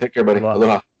 Bye-bye. Take care, buddy. Aloha.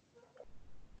 Aloha.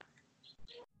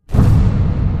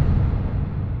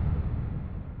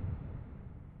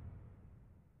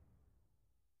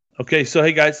 Okay, so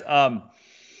hey guys,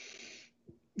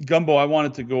 Gumbo, I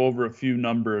wanted to go over a few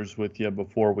numbers with you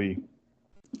before we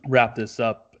wrap this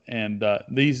up. And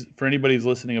these, for anybody who's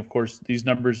listening, of course, these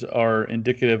numbers are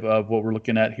indicative of what we're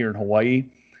looking at here in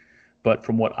Hawaii. But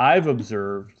from what I've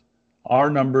observed, our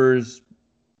numbers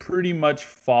pretty much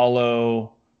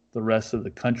follow the rest of the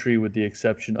country with the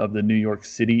exception of the New York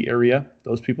City area.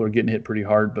 Those people are getting hit pretty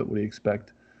hard, but what do you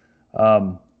expect?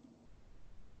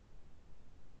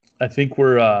 I think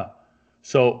we're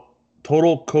so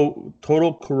total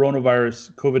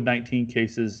coronavirus COVID-19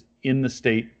 cases in the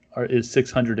state is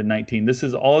 619. This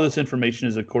is all of this information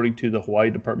is according to the Hawaii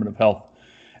Department of Health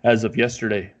as of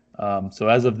yesterday. So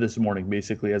as of this morning,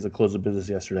 basically as of close of business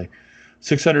yesterday,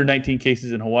 619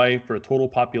 cases in Hawaii for a total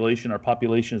population. Our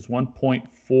population is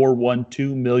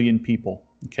 1.412 million people.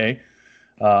 Okay,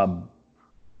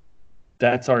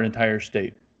 that's our entire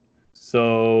state.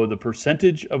 So the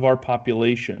percentage of our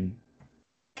population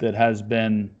that has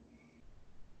been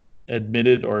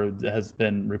admitted or has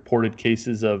been reported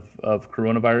cases of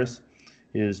coronavirus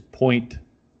is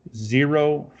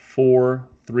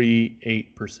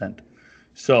 0.0438%.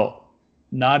 So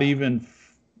not even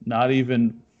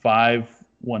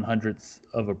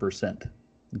 0.05%.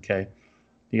 Okay,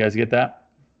 you guys get that?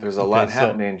 There's a lot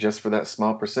happening just for that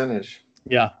small percentage.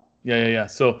 Yeah.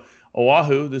 So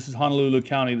Oahu, this is Honolulu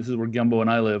County. This is where Gumbo and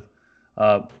I live.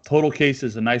 Total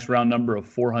cases, a nice round number of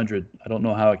 400. I don't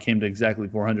know how it came to exactly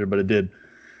 400, but it did.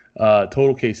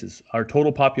 Total cases. Our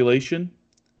total population,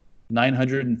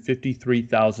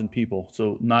 953,000 people.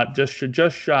 So not just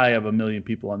shy of 1 million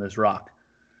people on this rock.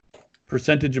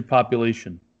 Percentage of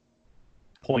population,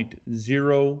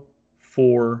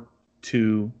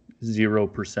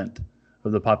 0.0420%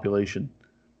 of the population,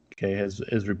 okay,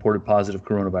 has reported positive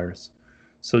coronavirus.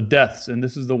 So deaths, and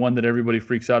this is the one that everybody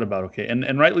freaks out about, okay,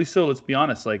 and rightly so. Let's be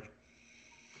honest, like,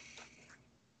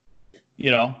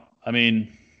 I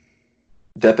mean,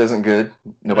 death isn't good.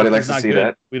 Nobody likes to see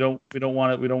that. We don't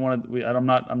want it. I'm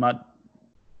not,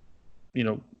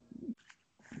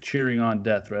 cheering on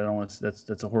death, right? I don't want.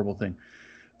 That's a horrible thing.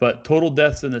 But total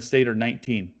deaths in the state are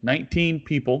 19. 19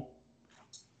 people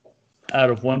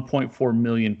out of 1.4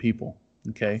 million people.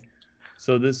 Okay,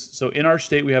 so in our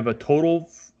state we have a total.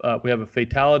 We have a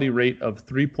fatality rate of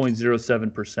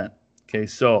 3.07%. Okay,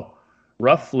 so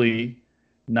roughly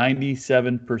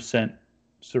 97%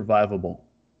 survivable.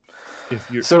 If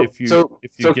you let me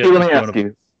ask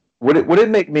you, would it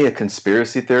make me a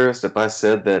conspiracy theorist if I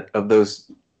said that of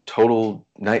those total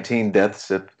 19 deaths,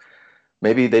 if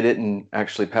maybe they didn't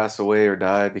actually pass away or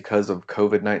die because of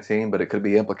COVID-19, but it could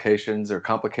be implications or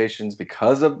complications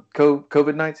because of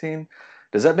COVID-19?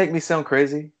 Does that make me sound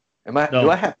crazy? Do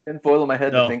I have tinfoil in my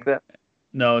head to think that?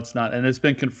 No, it's not. And it's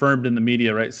been confirmed in the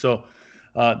media, right? So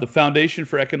the Foundation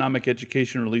for Economic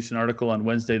Education released an article on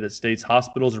Wednesday that states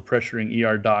hospitals are pressuring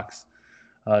ER docs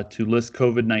to list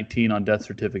COVID-19 on death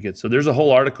certificates. So there's a whole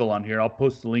article on here. I'll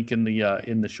post the link in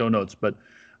the show notes. But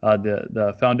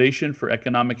the Foundation for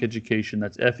Economic Education,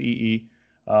 that's FEE,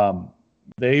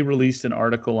 they released an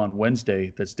article on Wednesday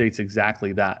that states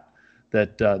exactly that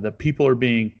people are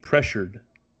being pressured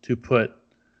to put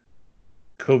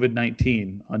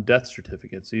COVID-19 on death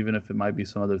certificates, even if it might be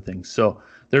some other things. So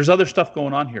there's other stuff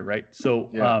going on here, right?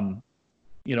 So, and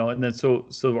then so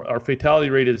our fatality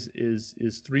rate is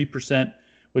 3%,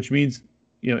 which means,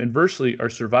 inversely, our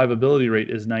survivability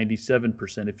rate is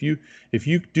 97%. If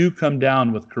you do come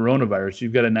down with coronavirus,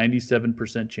 you've got a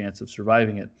 97% chance of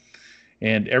surviving it.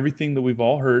 And everything that we've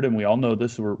all heard, and we all know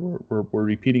this, we're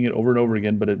repeating it over and over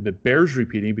again, but it bears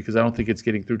repeating because I don't think it's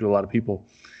getting through to a lot of people.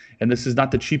 And this is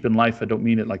not to cheapen life. I don't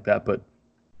mean it like that, but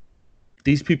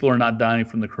these people are not dying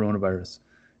from the coronavirus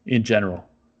in general.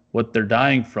 What they're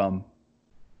dying from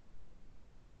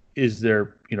is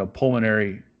their,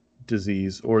 pulmonary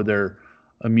disease or their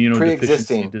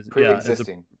immunodeficiency disease. It's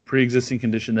a pre-existing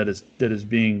condition that is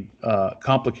being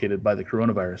complicated by the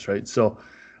coronavirus, right? So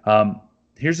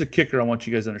here's a kicker I want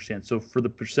you guys to understand. So for the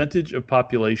percentage of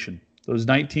population, those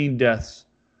 19 deaths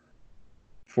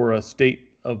for a state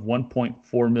of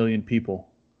 1.4 million people,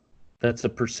 that's a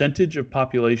percentage of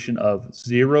population of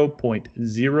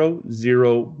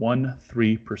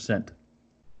 0.0013%.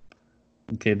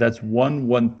 Okay, that's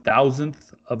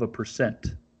 1/1000th of a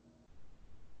percent.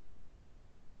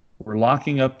 We're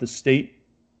locking up the state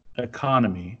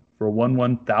economy for a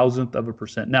 1/1000th of a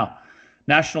percent. Now,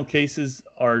 national cases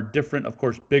are different, of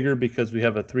course, bigger because we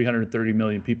have 330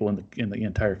 million people in the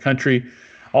entire country.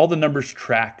 All the numbers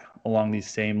track along these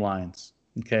same lines.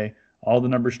 Okay, all the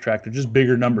numbers track. They're just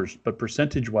bigger numbers, but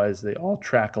percentage-wise, they all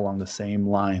track along the same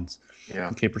lines. Yeah.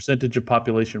 Okay, percentage of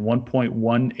population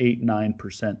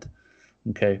 1.189%.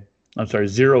 Okay, I'm sorry,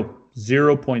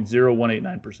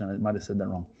 0.0189%. I might have said that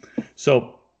wrong.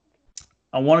 So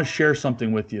I want to share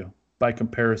something with you by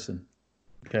comparison.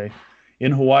 Okay,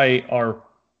 in Hawaii, well,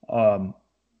 I'm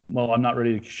not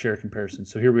ready to share a comparison.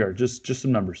 So here we are, just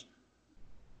some numbers.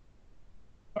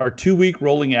 Our 2-week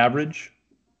rolling average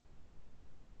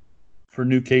for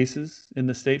new cases in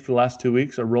the state for the last 2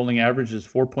 weeks, our rolling average is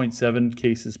 4.7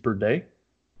 cases per day.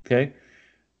 Okay.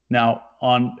 Now,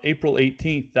 on April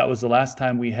 18th, that was the last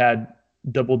time we had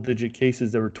double-digit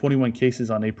cases. There were 21 cases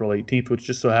on April 18th, which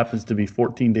just so happens to be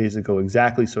 14 days ago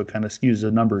exactly. So it kind of skews the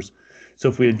numbers. So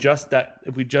if we adjust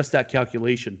that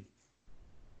calculation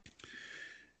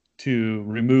to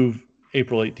remove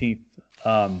April 18th,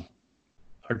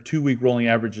 our 2-week rolling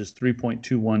average is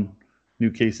 3.21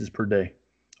 new cases per day.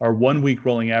 Our 1-week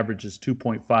rolling average is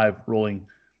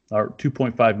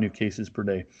 2.5 new cases per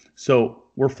day. So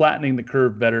we're flattening the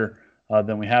curve better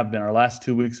than we have been. Our last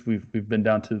 2 weeks, we've been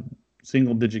down to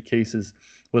single-digit cases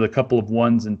with a couple of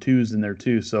 1s and 2s in there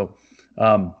too. So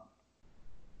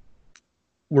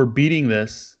we're beating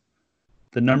this.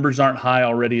 The numbers aren't high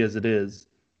already as it is,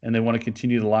 and they want to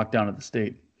continue to lock down at the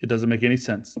state. It doesn't make any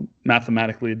sense.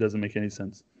 Mathematically, it doesn't make any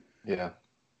sense. Yeah.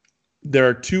 There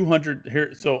are 200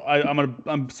 here. So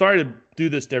I'm sorry to do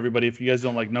this to everybody if you guys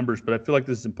don't like numbers, but I feel like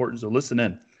this is important. So listen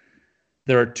in.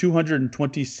 There are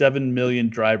 227 million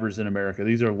drivers in America.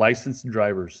 These are licensed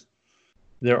drivers.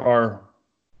 There are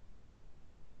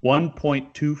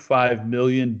 1.25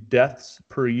 million deaths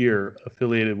per year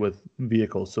affiliated with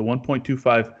vehicles. So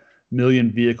 1.25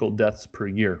 million vehicle deaths per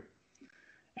year.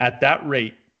 At that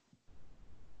rate,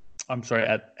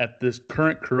 at this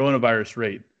current coronavirus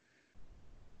rate,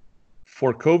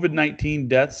 for COVID-19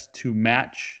 deaths to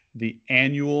match the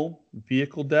annual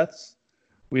vehicle deaths,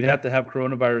 we'd have to have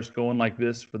coronavirus going like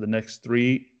this for the next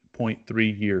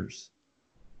 3.3 years.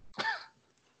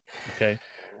 Okay.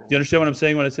 Do you understand what I'm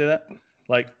saying when I say that?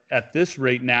 Like at this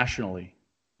rate nationally,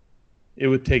 it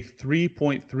would take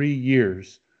 3.3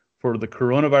 years for the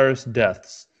coronavirus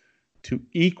deaths to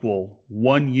equal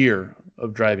 1 year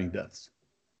of driving deaths.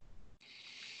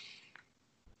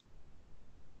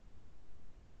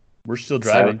 We're still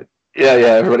driving. Yeah,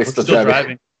 everybody's still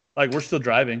driving. Like we're still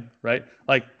driving, right?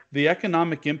 Like the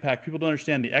economic impact. People don't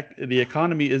understand the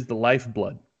economy is the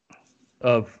lifeblood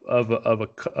of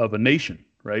a nation,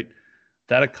 right?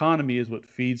 That economy is what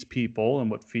feeds people and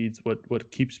what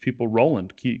keeps people rolling.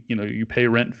 You pay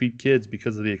rent and feed kids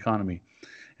because of the economy,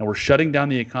 and we're shutting down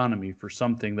the economy for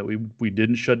something that we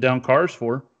didn't shut down cars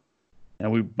for.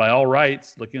 And we, by all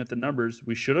rights, looking at the numbers,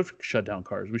 we should have shut down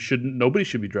cars. Nobody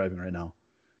should be driving right now.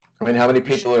 I mean, how many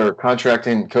people are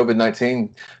contracting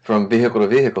COVID-19 from vehicle to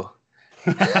vehicle?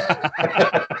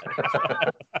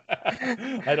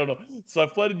 I don't know. So I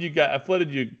flooded you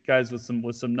guys with some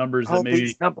numbers that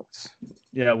maybe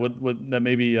that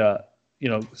maybe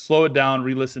slow it down,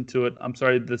 re-listen to it. I'm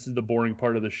sorry, this is the boring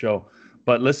part of the show,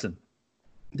 but listen,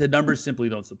 the numbers simply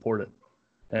don't support it,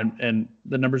 and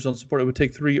the numbers don't support it. It would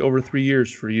take over 3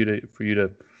 years for you to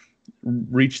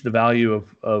reach the value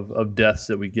of deaths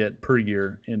that we get per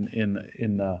year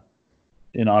in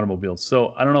automobiles.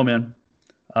 So I don't know, man.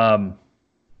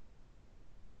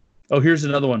 Here's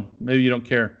another one. Maybe you don't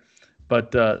care,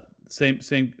 but same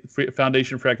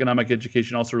Foundation for Economic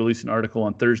Education also released an article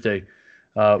on Thursday.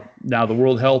 Now the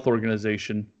World Health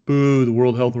Organization, boo the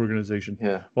World Health Organization.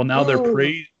 Yeah. Well, now they're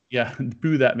boo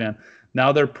that man.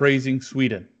 Now they're praising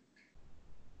Sweden,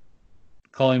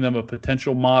 calling them a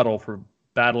potential model for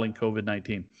battling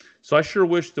COVID-19. So I sure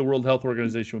wish the World Health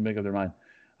Organization would make up their mind.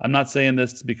 I'm not saying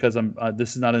this because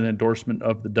this is not an endorsement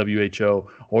of the WHO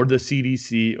or the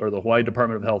CDC or the Hawaii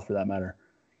Department of Health for that matter.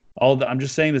 I'm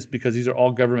just saying this because these are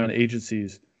all government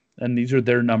agencies and these are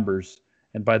their numbers.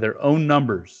 And by their own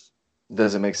numbers,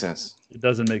 doesn't make sense. It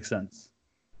doesn't make sense.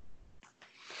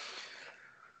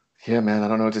 Yeah, man, I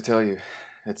don't know what to tell you.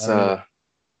 It's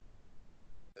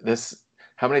this.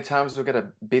 How many times we got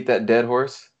to beat that dead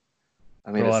horse?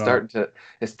 I mean,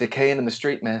 it's decaying in the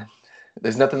street, man.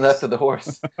 There's nothing left of the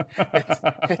horse.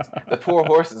 The poor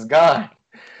horse is gone.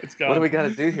 It's gone. What do we got to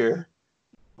do here?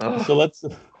 Oh. So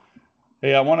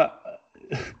hey, I want to,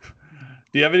 do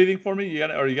you have anything for me? You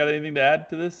got anything to add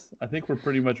to this? I think we're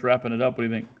pretty much wrapping it up. What do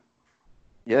you think?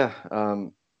 Yeah.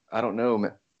 I don't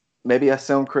know. Maybe I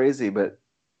sound crazy, but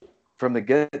from the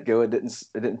get-go, it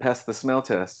didn't pass the smell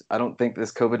test. I don't think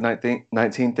this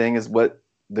COVID-19 thing is what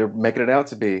they're making it out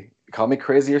to be. Call me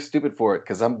crazy or stupid for it,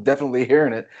 because I'm definitely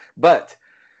hearing it. But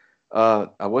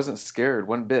I wasn't scared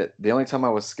one bit. The only time I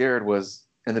was scared was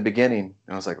in the beginning,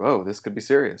 and I was like, "Oh, this could be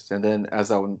serious." And then as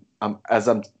I'm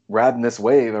riding this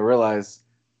wave, I realized,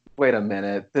 wait a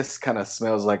minute, this kind of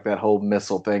smells like that whole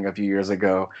missile thing a few years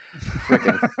ago.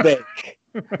 Freaking fake,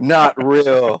 not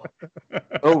real,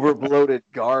 over-bloated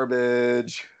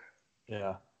garbage.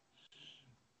 Yeah.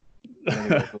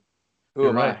 Anyway, who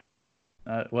am right.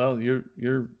 I? Well,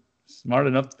 you're smart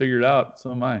enough to figure it out.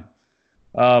 So am I.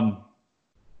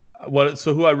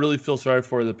 So who I really feel sorry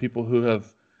for are the people who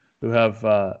have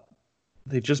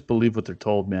they just believe what they're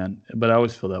told, man. But I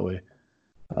always feel that way.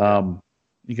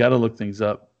 You got to look things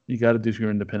up. You got to do your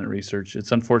independent research.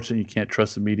 It's unfortunate you can't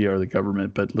trust the media or the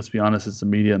government, but let's be honest, it's the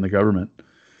media and the government.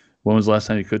 When was the last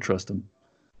time you could trust them?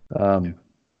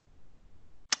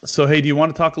 So, hey, do you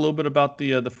want to talk a little bit about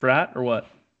the frat or what?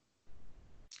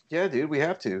 Yeah, dude, we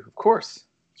have to. Of course.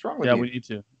 What's wrong with you? Yeah, we need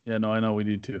to. Yeah, no, I know we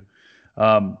need to.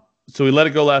 So we let it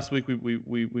go last week.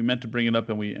 We meant to bring it up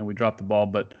and we dropped the ball.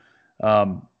 But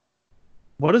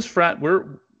what is frat?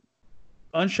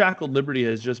 Unshackled Liberty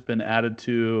has just been added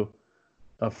to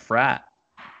a frat.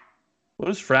 What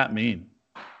does frat mean?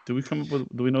 Do we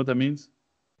know what that means?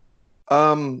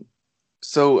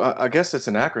 So I guess it's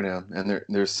an acronym, and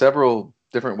there's several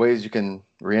different ways you can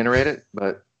reiterate it,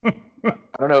 but I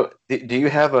don't know. Do you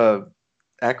have a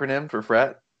acronym for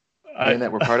frat?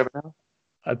 That we're part of it now?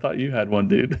 I thought you had one,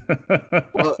 dude.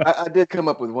 Well, I did come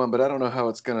up with one, but I don't know how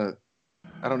it's gonna.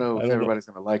 I don't know if everybody's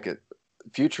gonna like it.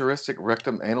 Futuristic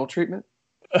rectum anal treatment.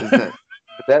 Would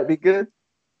that be good?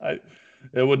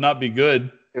 It would not be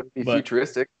good. It would be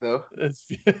futuristic, though. It's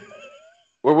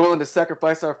We're willing to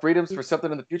sacrifice our freedoms for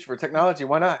something in the future, for technology.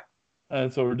 Why not?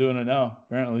 That's what we're doing it now,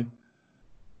 apparently.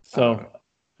 So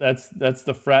that's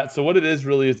the frat. So what it is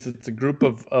really, it's a group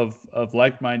of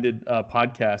like-minded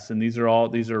podcasts, and these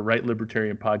are right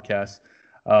libertarian podcasts.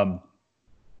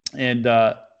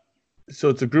 So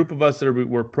it's a group of us that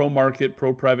we're pro-market,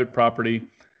 pro-private property.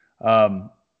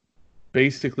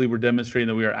 Basically, we're demonstrating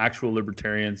that we are actual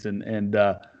libertarians, and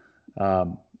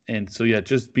so yeah,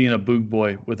 just being a boog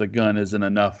boy with a gun isn't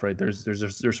enough, right?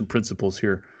 There's some principles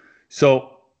here.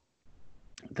 So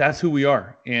that's who we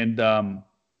are, and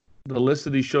the list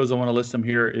of these shows I want to list them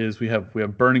here is we have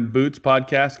Burning Boots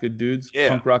podcast, good dudes,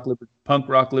 yeah. punk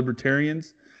rock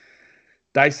libertarians,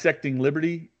 Dissecting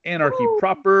Liberty, Anarchy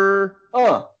Proper,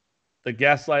 The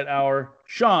Gaslight Hour,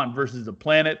 Sean versus the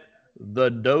Planet, The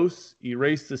Dose,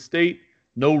 Erase the State,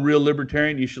 No Real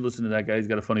Libertarian. You should listen to that guy. He's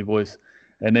got a funny voice.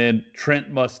 And then Trent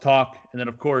Must Talk. And then,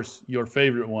 of course, your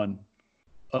favorite one,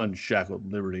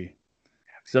 Unshackled Liberty.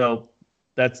 So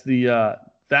that's the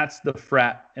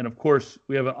frat. And, of course,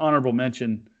 we have an honorable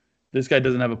mention. This guy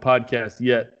doesn't have a podcast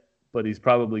yet, but he's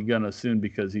probably going to soon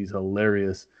because he's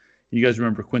hilarious. You guys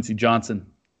remember Quincy Johnson?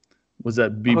 Was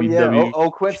that BBW? Oh,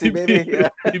 Quincy, baby. Yeah.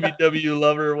 BBW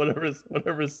lover, whatever his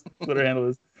Twitter handle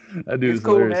is. That dude is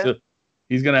hilarious. So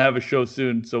he's gonna have a show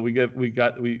soon, so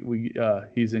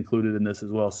he's included in this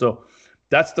as well. So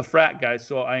that's the frat, guys.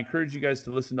 So I encourage you guys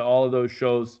to listen to all of those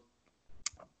shows,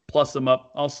 plus them up.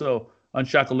 Also,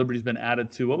 Unshackled Liberty's been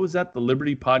added to, what was that? The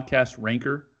Liberty Podcast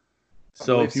Ranker.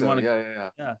 So if you want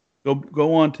to,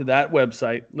 go on to that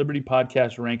website, Liberty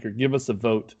Podcast Ranker. Give us a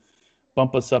vote,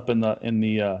 bump us up in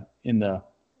the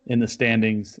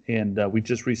standings, and we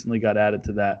just recently got added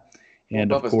to that. And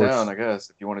bump of course, us down, I guess,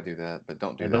 if you want to do that, but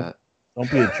don't do that.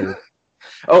 Don't be a jerk.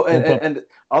 and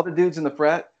all the dudes in the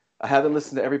frat, I haven't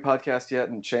listened to every podcast yet,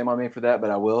 and shame on me for that,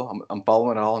 but I will. I'm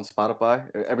following it all on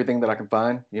Spotify, everything that I can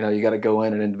find. You know, you got to go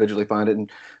in and individually find it.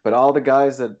 But all the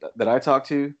guys that I talk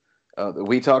to, that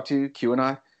we talk to, Q and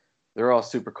I, they're all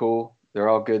super cool. They're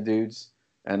all good dudes,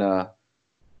 and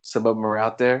some of them are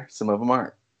out there, some of them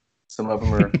aren't. Some of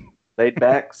them are laid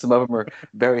back, some of them are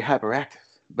very hyperactive.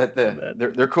 But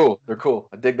they're cool. They're cool.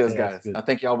 I dig those guys. I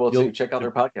think y'all will too. Check out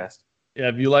their podcast. Yeah,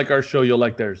 if you like our show, you'll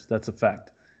like theirs. That's a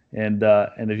fact. And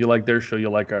if you like their show,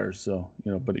 you'll like ours. So,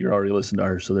 but you're already listening to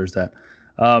ours. So there's that.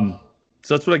 So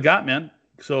that's what I got, man.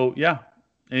 So, yeah.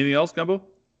 Anything else, Gumbo?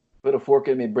 Put a fork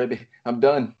in me, baby. I'm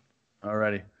done. All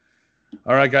righty.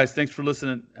 All right, guys. Thanks for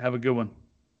listening. Have a good one.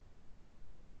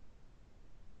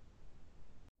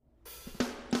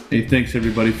 Hey, thanks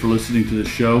everybody for listening to the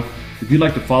show. If you'd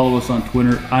like to follow us on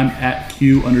Twitter, I'm at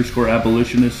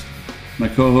Q_abolitionist. My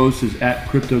co-host is at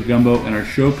Crypto Gumbo, and our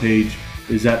show page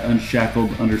is at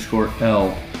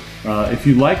Unshackled_L. If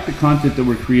you like the content that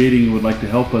we're creating and would like to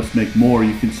help us make more,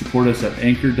 you can support us at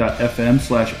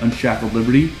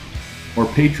anchor.fm/unshackledliberty or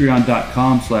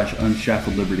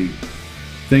patreon.com/unshackledliberty.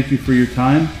 Thank you for your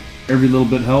time. Every little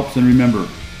bit helps, and remember,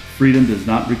 freedom does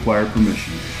not require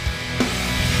permission.